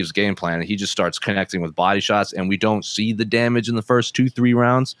Rafael Fiziev's game plan and he just starts connecting with body shots and we don't see the damage in the first 2-3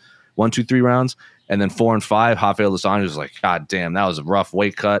 rounds, 1-2-3 rounds, and then 4 and 5, Rafael dos Anjos is like, God damn, that was a rough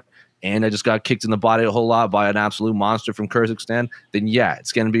weight cut. And I just got kicked in the body a whole lot by an absolute monster from Kyrgyzstan, then yeah,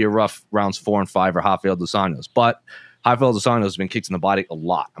 it's going to be a rough rounds 4 and 5 for Rafael dos Anjos. But Rafael dos Anjos has been kicked in the body a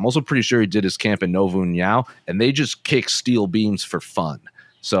lot. I'm also pretty sure he did his camp in Novun Yao, and they just kick steel beams for fun.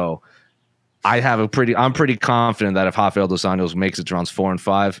 So I'm pretty confident that if Rafael dos Anjos makes it to rounds 4 and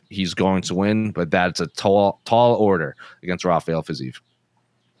 5, he's going to win, but that's a tall order against Rafael Fiziev.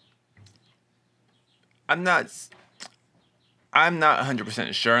 I'm not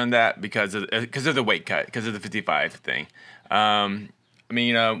 100% sure on that because of the weight cut, because of the 55 thing.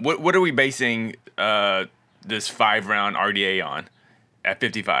 What are we basing this 5-round RDA on at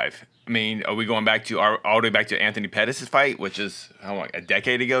 55? I mean, are we going back to all the way back to Anthony Pettis' fight, which is a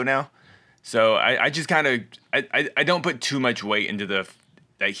decade ago now? So I just kind of I don't put too much weight into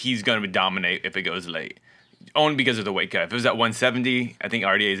that he's going to dominate if it goes late, only because of the weight cut. If it was at 170, I think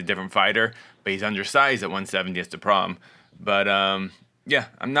RDA is a different fighter, but he's undersized at 170. That's the problem. But yeah,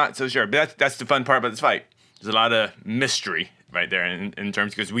 I'm not so sure. But that's the fun part about this fight. There's a lot of mystery right there in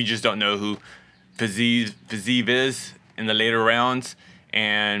terms, because we just don't know who Fiziev is in the later rounds,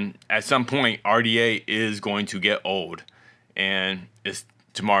 and at some point RDA is going to get old, and it's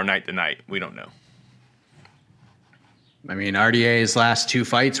tomorrow night the night. We don't know. I mean, RDA's last 2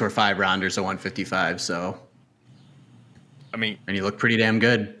 fights were 5-rounders at 155, so I mean, and he looked pretty damn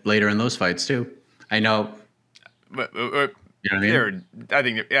good later in those fights too. I know. But, you know what I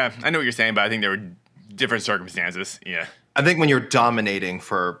mean? I know what you're saying, but I think there were different circumstances. Yeah. I think when you're dominating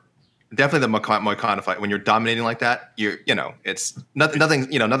for definitely the Moicano fight, when you're dominating like that, it's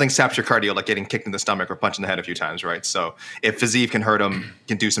nothing saps your cardio like getting kicked in the stomach or punched in the head a few times, right? So if Fiziev can hurt him,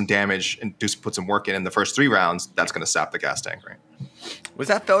 can do some damage and put some work in the first 3 rounds, that's going to sap the gas tank, right? Was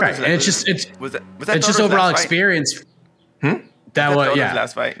that Felder's? Right. And it's just overall experience. That was his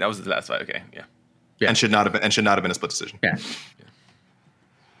last fight. That was his last fight. Okay, yeah. And should not have been a split decision. Yeah.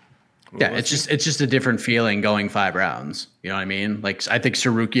 Yeah, it's just a different feeling going 5 rounds. You know what I mean? Like, I think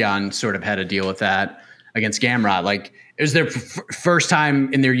Sarukian sort of had to deal with that against Gamrot. Like, it was their first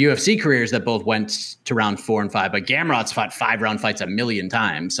time in their UFC careers that both went to round 4 and 5. But Gamrot's fought 5-round fights a million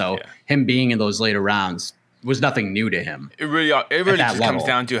times. So him being in those later rounds was nothing new to him. It really just comes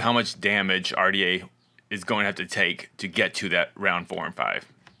down to how much damage RDA is going to have to take to get to that round 4 and 5.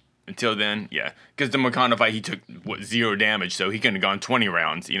 Until then, yeah. Because the Moicano fight, he took, 0 damage. So he couldn't have gone 20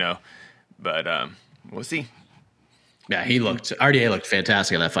 rounds, But we'll see. Yeah, RDA looked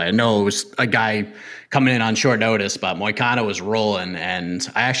fantastic in that fight. I know it was a guy coming in on short notice, but Moicano was rolling, and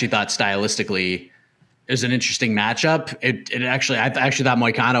I actually thought stylistically it was an interesting matchup. I actually thought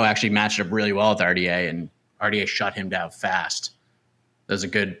Moicano actually matched up really well with RDA, and RDA shut him down fast. That was a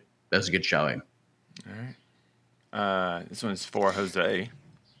good showing. All right. This one's for Jose.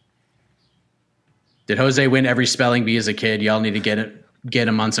 Did Jose win every spelling bee as a kid? Y'all need to get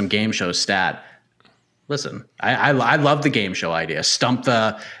him on some game show stat. Listen, I love the game show idea. Stump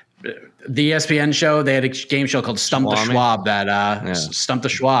the ESPN show. They had a game show called Stump the Schwab Stump the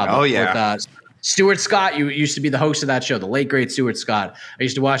Schwab. Oh yeah. With Stuart Scott. You used to be the host of that show, the late great Stuart Scott. I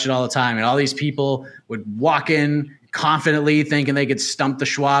used to watch it all the time, and all these people would walk in confidently thinking they could stump the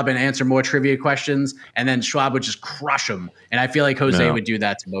Schwab and answer more trivia questions, and then Schwab would just crush them. And I feel like Jose would do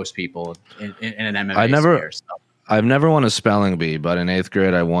that to most people in an MMA sphere. So. I've never won a spelling bee, but in 8th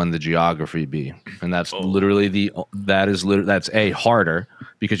grade I won the geography bee, and that's that's harder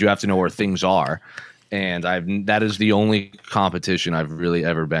because you have to know where things are, and that is the only competition I've really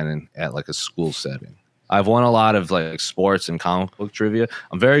ever been in at like a school setting. I've won a lot of like sports and comic book trivia.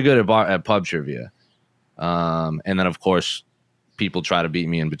 I'm very good at pub trivia, and then of course people try to beat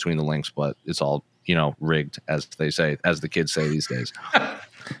me in between the links, but it's all, rigged, as the kids say these days.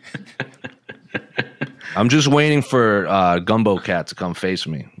 I'm just waiting for Gumbo Cat to come face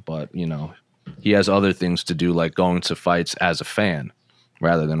me, but he has other things to do, like going to fights as a fan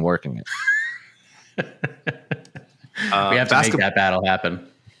rather than working it. We have to make that battle happen.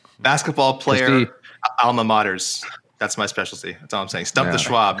 Basketball player, alma maters. That's my specialty. That's all I'm saying. Stump the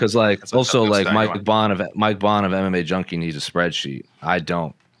Schwab. Because Mike Bond of MMA Junkie needs a spreadsheet. I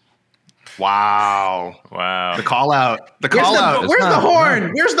don't. Wow. The call out. Where's the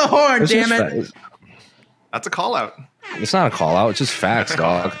horn? Where's the horn? Damn it. That's a call out. It's not a call out. It's just facts,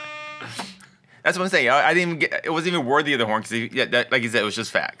 dog. That's what I'm saying. I didn't even get. It wasn't even worthy of the horn because, like you said, it was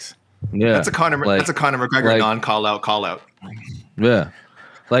just facts. Yeah, that's a Conor McGregor non-call out. Yeah,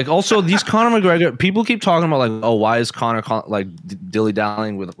 like also these Conor McGregor people keep talking about like, oh, why is Conor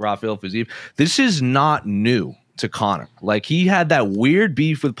dilly-dallying with Rafael Fiziev? This is not new to Conor. Like, he had that weird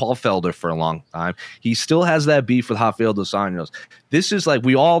beef with Paul Felder for a long time. He still has that beef with Rafael dos Anjos. This is like,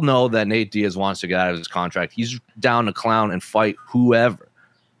 we all know that Nate Diaz wants to get out of his contract. He's down to clown and fight whoever.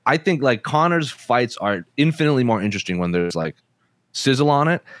 I think like Conor's fights are infinitely more interesting when there's like sizzle on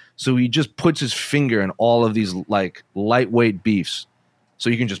it. So he just puts his finger in all of these like lightweight beefs, so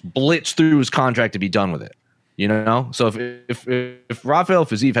you can just blitz through his contract to be done with it. So if Rafael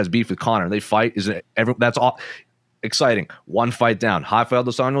Fiziev has beef with Conor, they fight. That's all exciting. One fight down. Rafael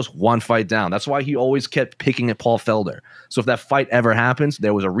dos Anjos, one fight down. That's why he always kept picking at Paul Felder. So if that fight ever happens,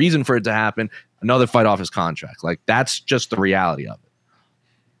 there was a reason for it to happen. Another fight off his contract. Like, that's just the reality of it.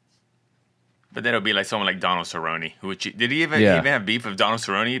 But then it'll be like someone like Donald Cerrone. Did he even have beef with Donald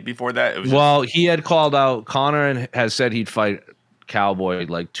Cerrone before that? He had called out Conor and has said he'd fight Cowboy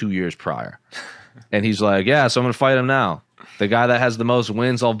like 2 years prior. And he's like, yeah, so I'm going to fight him now. The guy that has the most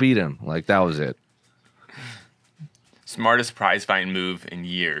wins, I'll beat him. Like, that was it. Smartest prize fighting move in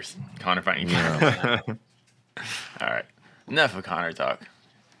years. Conor fighting. Yeah. All right. Enough of Conor talk.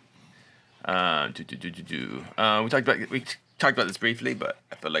 We talked about this briefly, but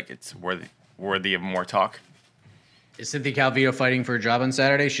I feel like it's worthy of more talk. Is Cynthia Calvillo fighting for a job on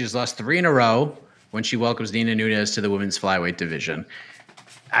Saturday? She's lost 3 in a row when she welcomes Nina Nunes to the women's flyweight division.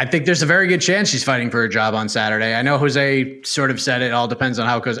 I think there's a very good chance she's fighting for a job on Saturday. I know Jose sort of said it all depends on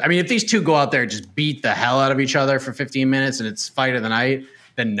how it goes. I mean, if these two go out there and just beat the hell out of each other for 15 minutes and it's fight of the night,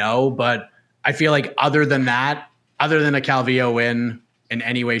 then no. But I feel like other than a Calvillo win in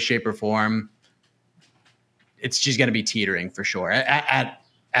any way, shape, or form, she's going to be teetering for sure.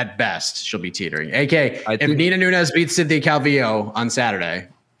 At best, she'll be teetering. AK, if Nina Nunes beats Cynthia Calvillo on Saturday,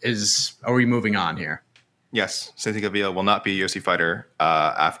 are we moving on here? Yes, Cynthia Calvillo will not be a UFC fighter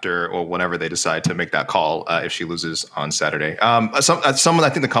after or whenever they decide to make that call if she loses on Saturday. Someone I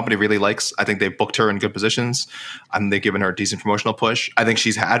think the company really likes. I think they've booked her in good positions. They've given her a decent promotional push. I think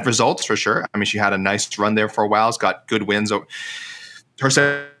she's had results for sure. I mean, she had a nice run there for a while. She's got good wins. Her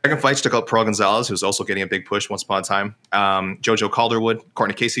second fight, she took out Pearl Gonzalez, who's also getting a big push once upon a time. Jojo Calderwood,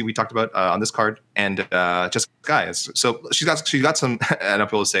 Courtney Casey, we talked about on this card, and Jessica Guy. So she's got some. And I'm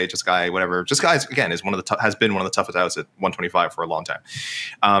able to say Jessica Guy, whatever. Jessica Guy again has been one of the toughest outs at 125 for a long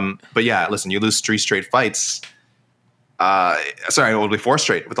time. But yeah, listen, you lose 3 straight fights. It will be 4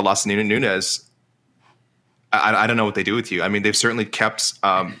 straight with the loss of Nina Nunes. I don't know what they do with you. I mean, they've certainly kept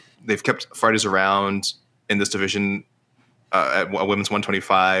fighters around in this division. At women's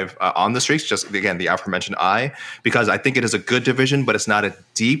 125 on the streaks, just again the aforementioned because I think it is a good division, but it's not a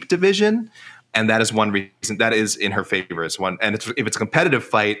deep division, and that is one reason that is in her favor. It's one, and if it's a competitive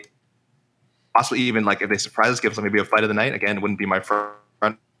fight, possibly even like if they surprise us, give us maybe a fight of the night. Again, it wouldn't be my front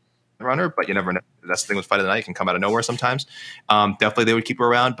runner, but you never know. That's the thing with fight of the night; it can come out of nowhere sometimes. Definitely, they would keep her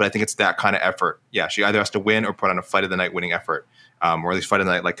around, but I think it's that kind of effort. Yeah, she either has to win or put on a fight of the night winning effort, or at least fight of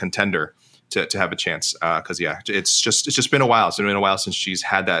the night like contender. To have a chance, because it's just been a while. It's been a while since she's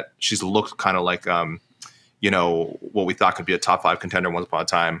had that. She's looked kind of like, what we thought could be a top 5 contender once upon a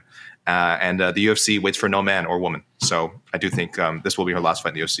time. And the UFC waits for no man or woman. So I do think this will be her last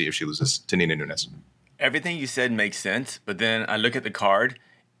fight in the UFC if she loses to Nina Nunes. Everything you said makes sense, but then I look at the card,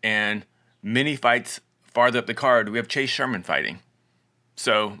 and many fights farther up the card, we have Chase Sherman fighting.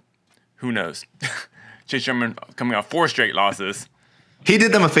 So who knows? Chase Sherman coming off 4 straight losses. He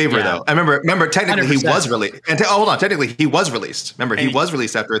did them a favor, though. I remember. Technically, 100%. He was released. Hold on. Technically, he was released. Remember, he was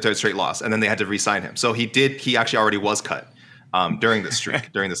released after a 3rd straight loss, and then they had to re-sign him. So he actually already was cut during this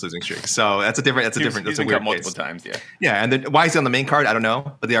streak, during this losing streak. So that's a weird multiple times. Yeah. And then why is he on the main card? I don't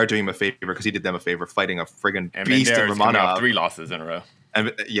know, but they are doing him a favor because he did them a favor, fighting a friggin' beast in Romanov. 3 losses in a row.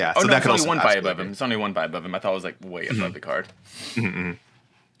 And so that it's only 1 fight above him. It's only 1 fight above him. I thought it was like way above the card.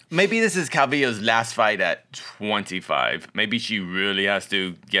 Mm-hmm. maybe this is Calvillo's last fight at 25. Maybe she really has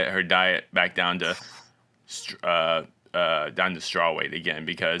to get her diet back down to straw weight again,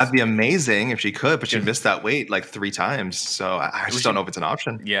 because that'd be amazing if she could, but she missed that weight like 3 times. So I just don't know if it's an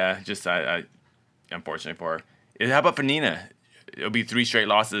option. Yeah, just I unfortunately for her. How about for Nina? It'll be 3 straight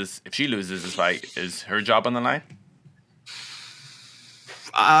losses. If she loses this fight, is her job on the line?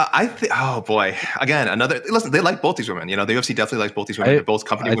 I think. Oh boy! Again, another. Listen, they like both these women. The UFC definitely likes both these women. They're both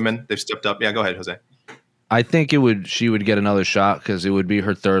company women. They've stepped up. Yeah, go ahead, Jose. I think she would get another shot because it would be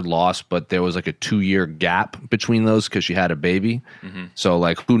her 3rd loss, but there was like a 2-year gap between those because she had a baby. Mm-hmm. So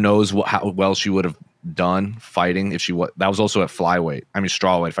like, who knows how well she would have done fighting if she was. That was also at flyweight. I mean,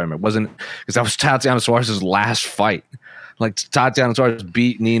 strawweight. If I remember, wasn't because that was Tatiana Suarez's last fight. Like Tatiana Suarez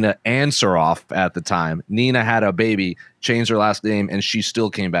beat Nina and Saroff at the time. Nina had a baby, changed her last name, and she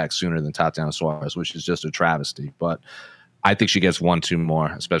still came back sooner than Tatiana Suarez, which is just a travesty. But I think she gets 1-2 more,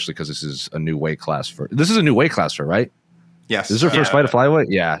 especially because this is a new weight class for. This is a new weight class for, right? Yes. This is her first fight at flyweight.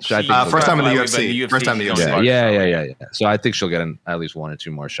 Yeah, first time in the UFC. First time in the UFC. Yeah. So I think she'll get at least 1 or 2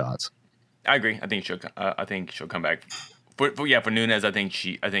 more shots. I agree. I think she'll come back. For Nunes, I think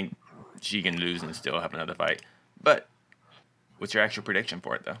she can lose and still have another fight. But what's your actual prediction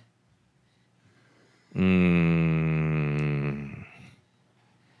for it, though?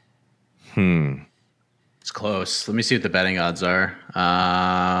 It's close. Let me see what the betting odds are.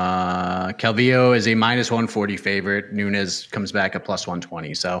 Calvillo is a -140 favorite. Nunes comes back at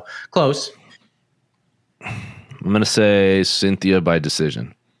 +120. So close. I'm going to say Cynthia by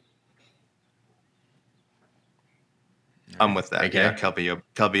decision. I'm with that. Okay. Yeah,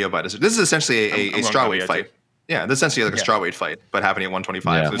 Calvillo by decision. This is essentially a strawweight fight. Too. Yeah, this is essentially like a strawweight fight, but happening at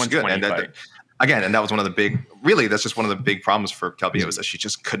 125. So it's good. And that was one of the big. Really, that's just one of the big problems for Calvillo is that she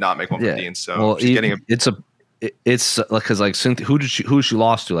just could not make 115. So she's getting it's because like Cynthia, who she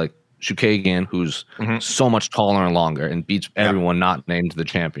lost to, like Shukagian, who's so much taller and longer and beats everyone not named the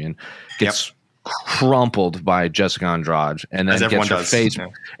champion, gets crumpled by Jessica Andrade, and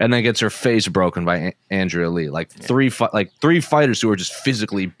then gets her face broken by Andrea Lee. Like 3 fighters who are just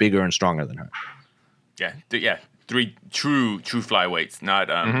physically bigger and stronger than her. Yeah, 3 true flyweights,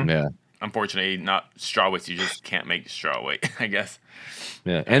 not unfortunately not strawweights. You just can't make strawweight, I guess.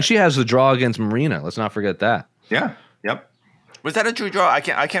 Yeah, and she has the draw against Marina. Let's not forget that. Yeah. Yep. Was that a true draw? I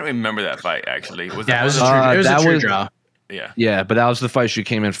can't remember that fight actually. It was a true draw. Yeah, but that was the fight she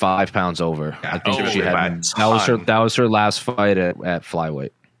came in 5 pounds over. Yeah. I think she had that was her last fight at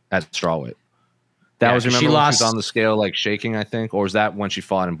flyweight, at strawweight. That was, remember, when she was on the scale like shaking, I think, or was that when she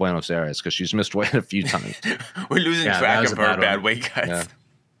fought in Buenos Aires because she's missed weight a few times. We're losing track of her bad weight cuts.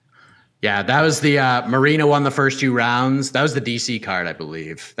 Yeah, that was the Marina won the first 2 rounds. That was the DC card, I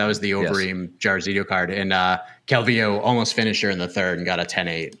believe. That was the Overeem Jairzinho card, and Calvillo almost finished her in the 3rd and got a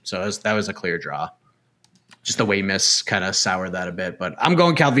 10-8. So that was a clear draw. Just the weight miss kind of soured that a bit, but I'm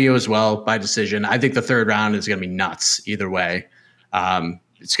going Calvillo as well by decision. I think the 3rd round is going to be nuts either way.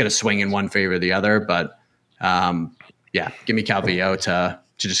 It's going to swing in one favor or the other, but give me Calvillo to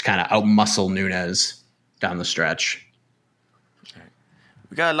just kind of outmuscle Nunes down the stretch.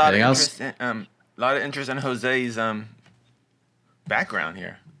 We got a lot of interest in Jose's background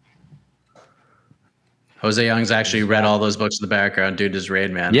here. Jose Young's actually read all those books in the background. Dude is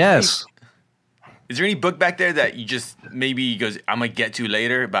Raid Man. Yes. Is there any book back there that you just maybe goes, I'm gonna get to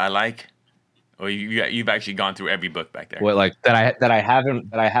later, but I like, or you've actually gone through every book back there? What, like that I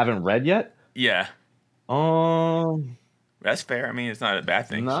haven't read yet? Yeah. That's fair. I mean, it's not a bad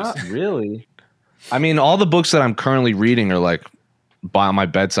thing. Not really. I mean, all the books that I'm currently reading are like on my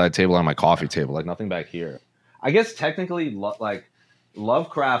bedside table, on my coffee table, like nothing back here. I guess technically, like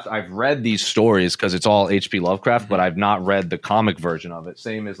Lovecraft, I've read these stories because it's all H.P. Lovecraft, but I've not read the comic version of it.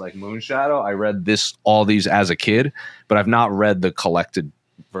 Same as like Moonshadow. I read all these as a kid, but I've not read the collected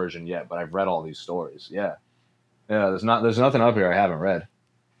version yet. But I've read all these stories. Yeah. There's nothing up here I haven't read.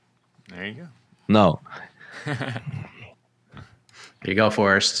 There you go. No. Here you go,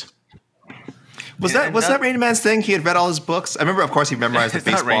 Forrest. Was that Rain Man's thing? He had read all his books. I remember, of course, he memorized the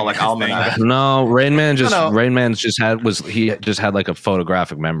baseball like almanac. No, Rain Man just had like a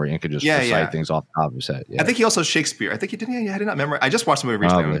photographic memory and could just recite things off the top of his head. Yeah. I think he also Shakespeare. I think he didn't. I did not memorize. I just watched the movie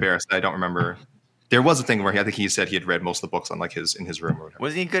recently. I'm embarrassed. I don't remember. There was a thing where I think he said he had read most of the books on like in his room or whatever.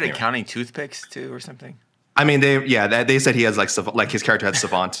 Wasn't he good at counting toothpicks too, or something? I mean, they said he has like his character had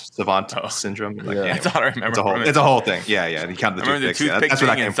savant syndrome. Like, that's all I remember. It's a whole thing. Yeah. He counted the toothpicks. That's where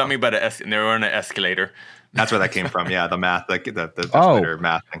that came from. Something about and they were on an escalator. That's where that came from. Yeah, the math, like the escalator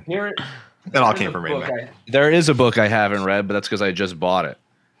math thing. It all came from Rain Man. There is a book I haven't read, but that's because I just bought it.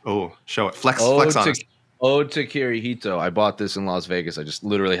 Oh, show it. Flex on us. Ode to Kirihito. I bought this in Las Vegas. I just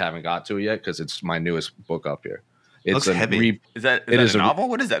literally haven't got to it yet because it's my newest book up here. It's looks heavy. Is that a novel?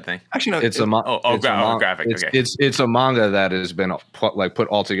 What is that thing? Actually, no. It's graphic. Okay. It's a manga that has been put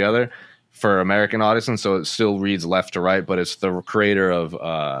all together for American audiences, so it still reads left to right. But it's the creator of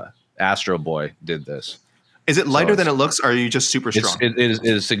Astro Boy did this. Is it lighter than it looks, or are you just super strong? It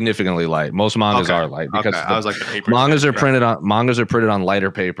is significantly light. Most mangas are light because I was like, mangas are printed on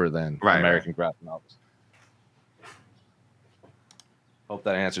lighter paper than American graphic novels. Hope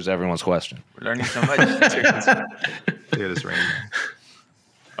that answers everyone's question. We're learning so much.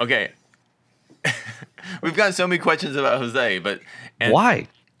 Okay. We've gotten so many questions about Jose, but why?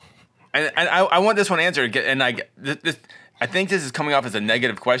 And I want this one answered, and I think this is coming off as a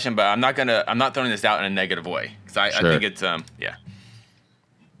negative question, but I'm not throwing this out in a negative way because I think it's yeah.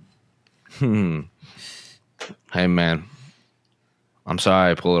 Hey man, I'm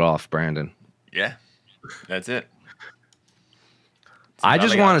sorry I pulled it off, Brandon. Yeah, that's it. I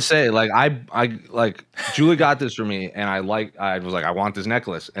just want to say, like, I Julie got this for me, and I was like, I want this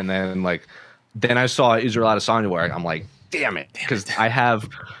necklace, and then I saw Israel Adesanya wear it. I'm like, damn it, because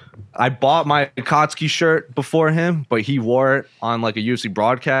I bought my Kotsky shirt before him, but he wore it on like a UFC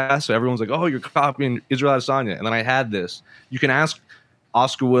broadcast, so everyone's like, oh, you're copying Israel Adesanya, and then I had this. You can ask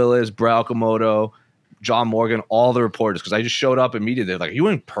Oscar Willis, Bray Okamoto, John Morgan, all the reporters, because I just showed up immediately. They're like, "Are you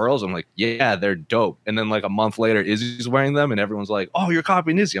wearing pearls?" I'm like, "Yeah, they're dope." And then like a month later, Izzy's wearing them, and everyone's like, "Oh, you're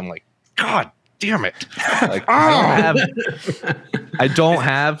copying Izzy." I'm like, "God damn it!" Like, I don't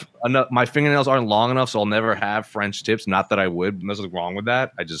have enough. My fingernails aren't long enough, so I'll never have French tips. Not that I would. Nothing wrong with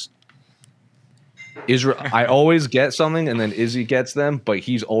that. I always get something, and then Izzy gets them, but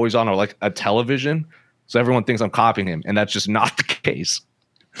he's always on a television, so everyone thinks I'm copying him, and that's just not the case.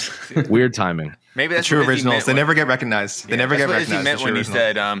 Weird timing. Maybe that's true originals. They never get recognized. They never get recognized. He meant when he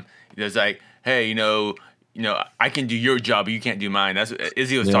said, "He was like, hey, you know, I can do your job, but you can't do mine." That's what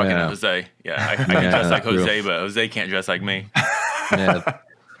Izzy was talking to Jose. Yeah, I can dress like Jose, but Jose can't dress like me. Yeah,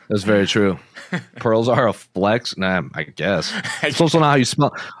 that's very true. Pearls are a flex. Nah, I guess it's also not how you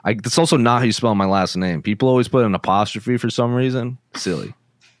spell. It's also not how you spell my last name. People always put an apostrophe for some reason. Silly.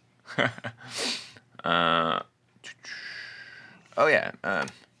 Oh yeah.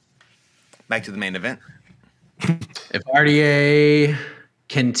 Back to the main event. If RDA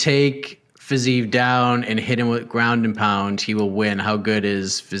can take Fiziev down and hit him with ground and pound, he will win. How good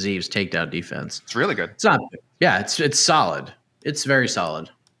is Fiziev's takedown defense? It's really good. It's not. Yeah, it's solid. It's very solid.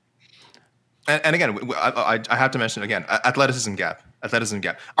 And again, I have to mention again, athleticism gap.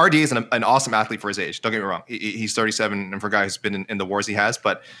 RDA is an awesome athlete for his age. Don't get me wrong. He's 37, and for a guy who's been in the wars he has,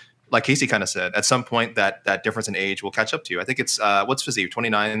 but like Casey kind of said, at some point that difference in age will catch up to you. I think it's what's Fiziev,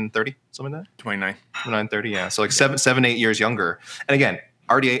 29, 30, something like that? 29, 30, yeah. So like 7, 8 years younger. And again,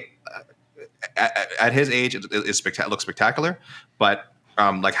 RDA at his age looks spectacular, but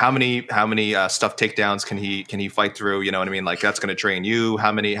like how many stuff takedowns can he fight through? You know what I mean? Like that's going to train you.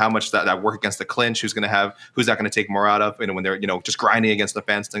 How much that work against the clinch? Who's that going to take more out of? When they're just grinding against the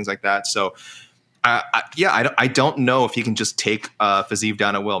fence, things like that. So. I don't know if he can just take Fiziev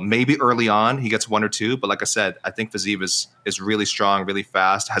down at will. Maybe early on he gets 1 or 2, but like I said, I think Fiziev is really strong, really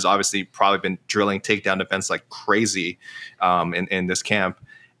fast. Has obviously probably been drilling takedown defense like crazy in this camp,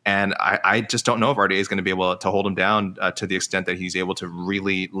 and I just don't know if RDA is going to be able to hold him down to the extent that he's able to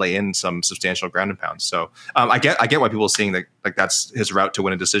really lay in some substantial ground and pound. So I get why people are seeing that like that's his route to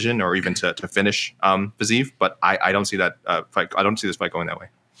win a decision or even to finish Fiziev, but I don't see that fight. I don't see this fight going that way.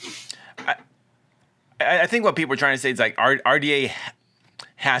 I think what people are trying to say is like RDA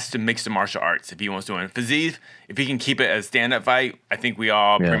has to mix the martial arts if he wants to win. Fiziev, if he can keep it as a stand-up fight, I think we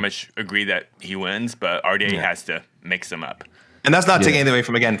all pretty much agree that he wins, but RDA has to mix them up. And that's not taking anything away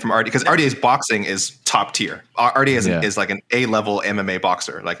from RDA, because RDA's boxing is top tier. RDA is like an A-level MMA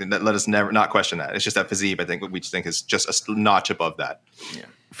boxer. Like let us never not question that. It's just that Fiziev, I think, we just think is just a notch above that. Yeah.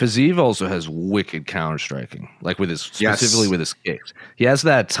 Fiziev also has wicked counter striking, like specifically with his kicks. He has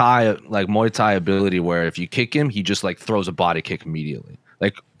that Muay Thai ability where if you kick him, he just like throws a body kick immediately.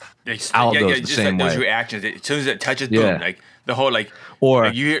 Like Aldo's the same way. Those reactions, as soon as it touches, boom, like the whole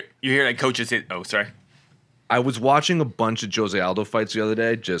you hear like coaches say, "Oh, sorry." I was watching a bunch of Jose Aldo fights the other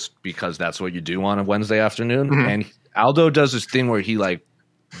day just because that's what you do on a Wednesday afternoon, and Aldo does this thing where he like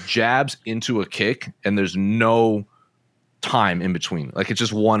jabs into a kick, and there's no time in between. Like it's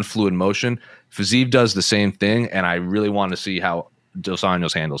just one fluid motion. Fiziev does the same thing, and I really want to see how Dos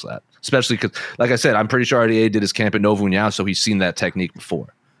Anjos handles that. Especially because, like I said, I'm pretty sure RDA did his camp at Novo União, so he's seen that technique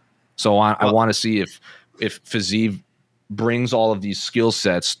before. So I want to see if Fiziev brings all of these skill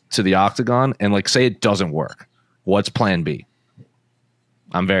sets to the octagon, and like say it doesn't work. What's plan B?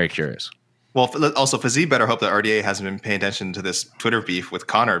 I'm very curious. Well, also Fiziev better hope that RDA hasn't been paying attention to this Twitter beef with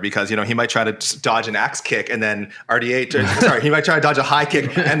Conor, because he might try to dodge an axe kick and then he might try to dodge a high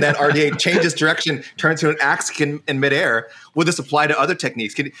kick and then RDA changes direction, turns to an axe kick in midair. Will this apply to other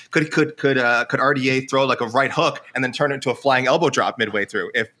techniques? Could RDA throw like a right hook and then turn it into a flying elbow drop midway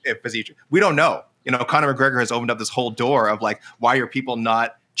through? If Fiziev, we don't know. Conor McGregor has opened up this whole door of like, why are people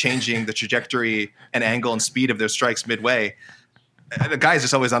not changing the trajectory and angle and speed of their strikes midway? The guy is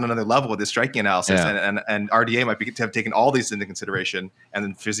just always on another level with his striking analysis, and RDA might have taken all these into consideration, and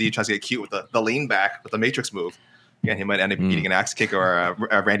then Fiziev tries to get cute with the lean back with the matrix move. Again, he might end up eating an axe kick or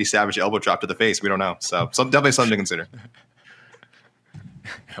a Randy Savage elbow drop to the face. We don't know. So definitely something to consider.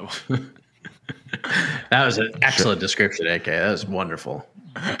 That was an excellent description, AK. That was wonderful.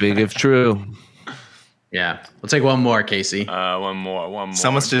 Big if true. Yeah. We'll take one more, Casey. One more.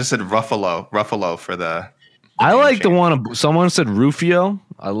 Someone just said Ruffalo for the... I like the one. Someone said Rufio.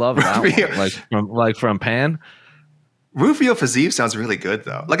 I love that one. Like from Pan. Rufio Fiziev sounds really good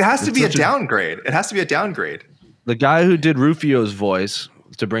though. Like it has to be a downgrade. It has to be a downgrade. The guy who did Rufio's voice,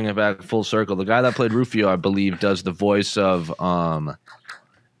 to bring it back full circle, the guy that played Rufio, I believe, does the voice of Prince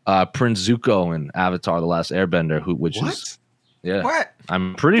Zuko in Avatar: The Last Airbender. What?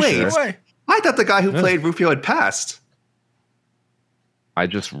 I'm pretty sure. Wait. I thought the guy who played Rufio had passed. I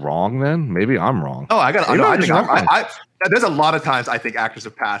just wrong then? Maybe I'm wrong. Oh, I think there's a lot of times I think actors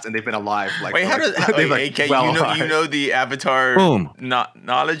have passed and they've been alive. Like, wait, AK, you know the Avatar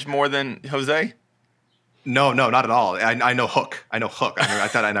knowledge more than Jose? No, not at all. I know Hook. I thought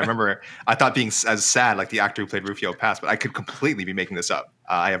being as sad like the actor who played Rufio passed, but I could completely be making this up.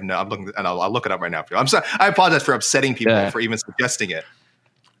 I'm looking, and I'll look it up right now for you. I'm sorry. I apologize for upsetting people for even suggesting it.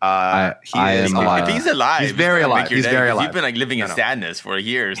 If he's alive, he's very alive. He's very alive. You've been like living in sadness for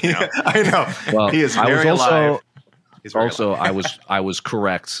years now. I know. Well, he is very alive. I was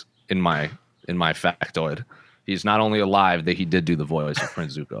correct in my factoid. He's not only alive, that he did do the voice of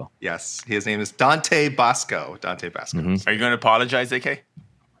Prince Zuko. Yes, his name is Dante Basco. Mm-hmm. Are you going to apologize, AK? I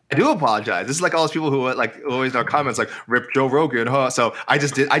do apologize. This is like all those people who like always in our comments like rip Joe Rogan. Huh? So I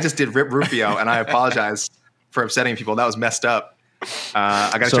just did rip Rufio, and I apologize for upsetting people. That was messed up.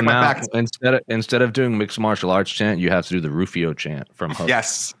 I got to check my facts. Instead of doing mixed martial arts chant, you have to do the Rufio chant from Hook.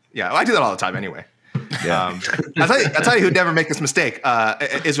 Yes, yeah, well, I do that all the time anyway. Yeah. I'll tell you who'd never make this mistake.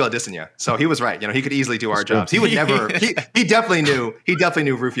 Israel Adesanya. So he was right. He could easily do our jobs. He would never. He definitely knew. He definitely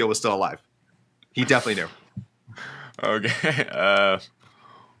knew Rufio was still alive. He definitely knew. Okay.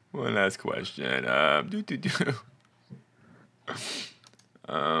 One last question. I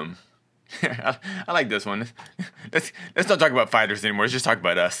like this one. Let's not talk about fighters anymore. Let's just talk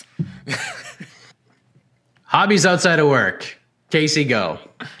about us. Hobbies outside of work. Casey, go.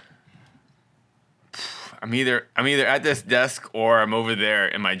 I'm either at this desk or I'm over there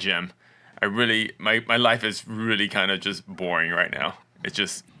in my gym. My life is really kind of just boring right now. It's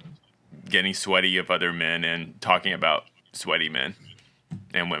just getting sweaty of other men and talking about sweaty men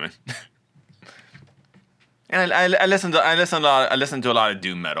and women. And I listen to a lot of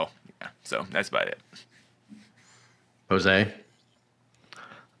doom metal. Yeah, so that's about it. Jose,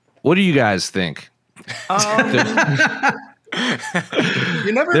 what do you guys think?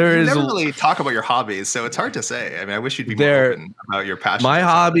 You never really talk about your hobbies, so it's hard to say. I mean, I wish you'd be more open about your passion. My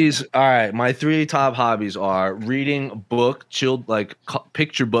hobbies, all right. My 3 top hobbies are reading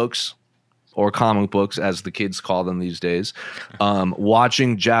picture books or comic books, as the kids call them these days.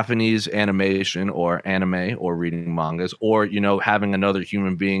 Watching Japanese animation or anime, or reading mangas, or having another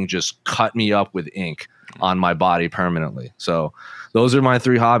human being just cut me up with ink on my body permanently. So those are my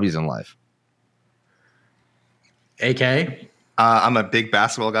 3 hobbies in life. AK? I'm a big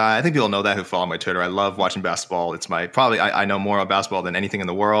basketball guy. I think people know that who follow my Twitter. I love watching basketball. It's I know more about basketball than anything in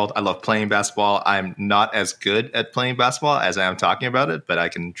the world. I love playing basketball. I'm not as good at playing basketball as I am talking about it, but I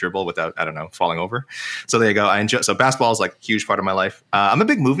can dribble without, falling over. So there you go. So basketball is like a huge part of my life. I'm a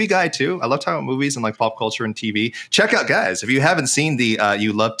big movie guy too. I love talking about movies and like pop culture and TV. Check out, guys, if you haven't seen the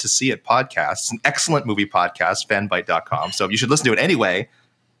You Love to See It podcast, it's an excellent movie podcast, fanbite.com. So you should listen to it anyway,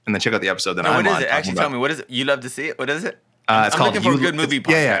 and then check out the episode that I'm on. What is it? Actually, tell me, what is it? You Love to See It? What is it? It's I'm called looking for a good movie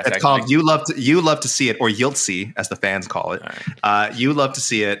podcast. Yeah, it's called You Love to See It, or Yiltzy, as the fans call it. Right. You Love to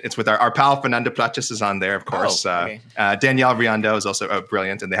See It. It's with our pal Fernando Plachas is on there, of course. Okay. Danielle Riondo is also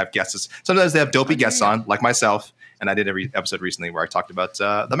brilliant, and they have guests. Sometimes they have dopey guests on, like myself. And I did an episode recently where I talked about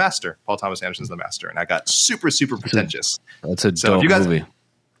The Master, Paul Thomas Anderson's The Master, and I got super, super pretentious. That's a dope movie.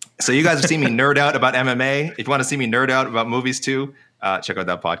 So you guys have seen me nerd out about MMA. If you want to see me nerd out about movies too, check out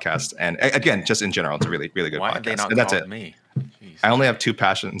that podcast. And again, just in general, it's a really, really good podcast. Have they not and that's called it. Me? Jeez. I only have 2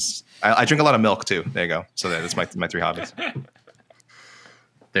 passions. I drink a lot of milk too. There you go. So that's my 3 hobbies.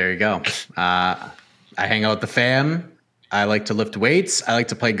 there you go. I hang out with the fam. I like to lift weights. I like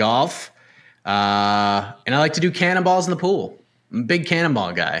to play golf. And I like to do cannonballs in the pool. I'm a big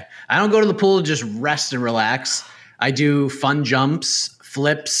cannonball guy. I don't go to the pool to just rest and relax. I do fun jumps,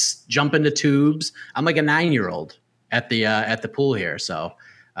 flips, jump into tubes. I'm like a 9-year-old at the pool here. So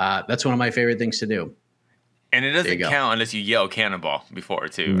that's one of my favorite things to do. And it doesn't count unless you yell cannonball before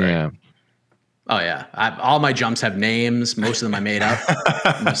too, right? Yeah. Oh yeah. All my jumps have names. Most of them I made up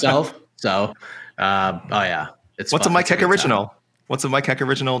myself. So, oh yeah. What's a Mike Heck original? What's a Mike Heck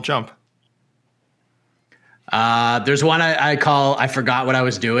original jump? There's one I call I forgot what I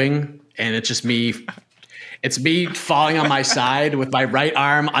was doing, and it's just me. It's me falling on my side with my right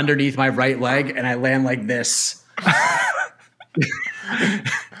arm underneath my right leg, and I land like this.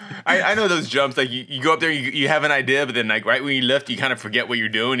 I know those jumps. Like you go up there, you have an idea, but then like right when you lift, you kind of forget what you're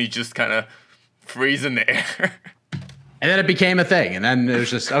doing. You just kind of freeze in the air. And then it became a thing. And then it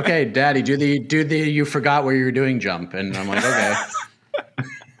was just, okay, Daddy, do the you forgot what you were doing jump. And I'm like, okay.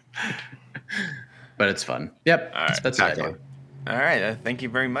 But it's fun. Yep. All right. That's exactly. All right. Thank you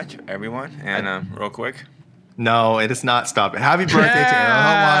very much, everyone. And real quick. No, it is not. Stop it. Happy birthday to Ariel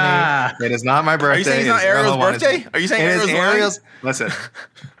Helwani. It is not my birthday. Are you saying it's not Ariel's birthday? Are you saying Ariel's? Listen,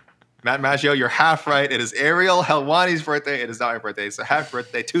 Matt Maggio, you're half right. It is Ariel Helwani's birthday. It is not my birthday. So happy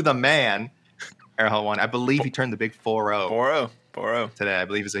birthday to the man, Ariel Helwani. I believe he turned the big 4-0. 4-0 today. I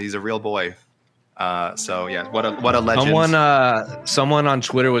believe he's a real boy. So yeah, what a legend. Someone on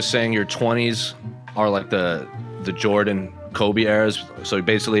Twitter was saying your 20s are like the Jordan Kobe eras. So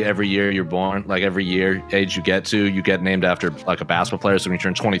basically every year you're born, like every year age you get named after like a basketball player. So when you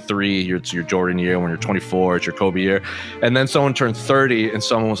turn 23, it's your Jordan year. When you're 24, it's your Kobe year. And then someone turned 30 and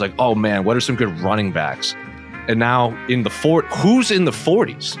someone was like, oh man, what are some good running backs? And now in the who's in the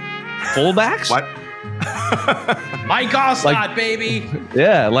 40s? Fullbacks? What? Mike Allstott, baby.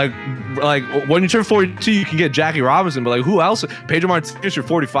 Yeah, like when you turn 42, you can get Jackie Robinson, but like who else? Pedro Martinez, you're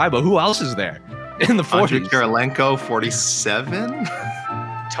 45, but who else is there in the 40s? Andre Kirilenko, 47.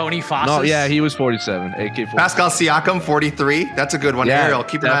 Tony Fossas. No, yeah, he was 47. AK-47. Pascal Siakam, 43. That's a good one. Yeah, Ariel,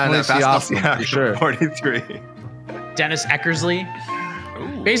 keep an eye on that. Pascal Siakam, for sure. 43. Dennis Eckersley.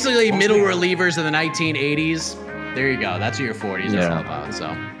 Ooh, basically middle relievers of the 1980s. There you go. That's what your 40s are all about.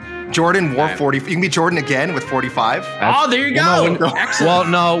 So. Jordan wore 40. You can be Jordan again with 45. Oh, there you go. Excellent. Well,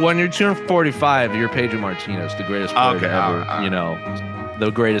 no, when you turn 45, you're Pedro Martinez, the greatest player ever. The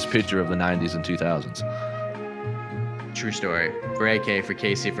greatest pitcher of the 90s and 2000s. True story. For AK, for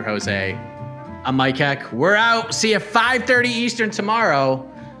Casey, for Jose, I'm Mike Heck. We're out. See you at 5:30 Eastern tomorrow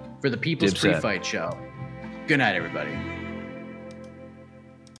for the People's Pre-Fight Show. Good night, everybody.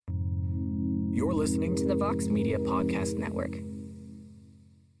 You're listening to the Vox Media Podcast Network.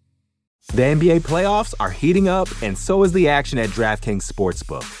 The NBA playoffs are heating up, and so is the action at DraftKings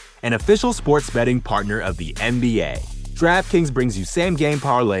Sportsbook, an official sports betting partner of the NBA. DraftKings brings you same-game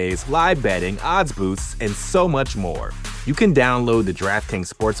parlays, live betting, odds boosts, and so much more. You can download the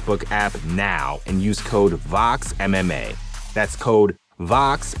DraftKings Sportsbook app now and use code VOXMMA. That's code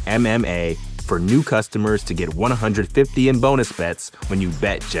VOXMMA for new customers to get $150 in bonus bets when you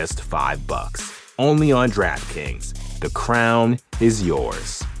bet just $5. Only on DraftKings. The crown is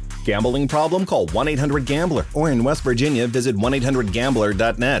yours. Gambling problem? Call 1-800-GAMBLER. Or in West Virginia, visit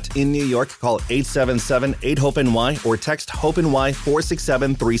 1-800-GAMBLER.net. In New York, call 877-8-HOPE-NY or text HOPE-NY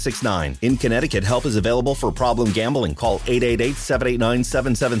 467-369. In Connecticut, help is available for problem gambling. Call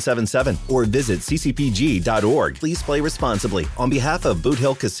 888-789-7777 or visit ccpg.org. Please play responsibly. On behalf of Boot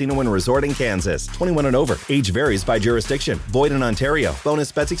Hill Casino and Resort in Kansas, 21 and over. Age varies by jurisdiction. Void in Ontario.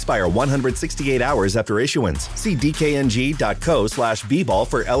 Bonus bets expire 168 hours after issuance. See dkng.co/bball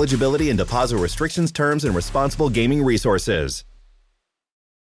for eligibility and deposit restrictions, terms, and responsible gaming resources.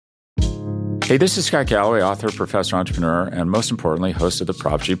 Hey, this is Scott Galloway, author, professor, entrepreneur, and most importantly, host of the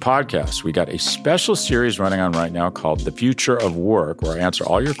Prop G podcast. We got a special series running on right now called The Future of Work, where I answer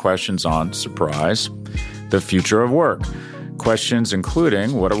all your questions on, surprise, the future of work. Questions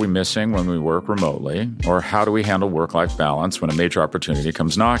including, what are we missing when we work remotely? Or how do we handle work-life balance when a major opportunity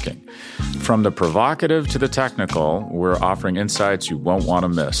comes knocking? From the provocative to the technical, we're offering insights you won't want to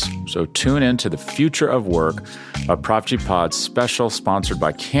miss. So tune in to The Future of Work, a Prop G Pod special sponsored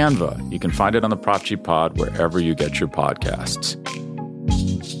by Canva. You can find it on the Prop G Pod wherever you get your podcasts.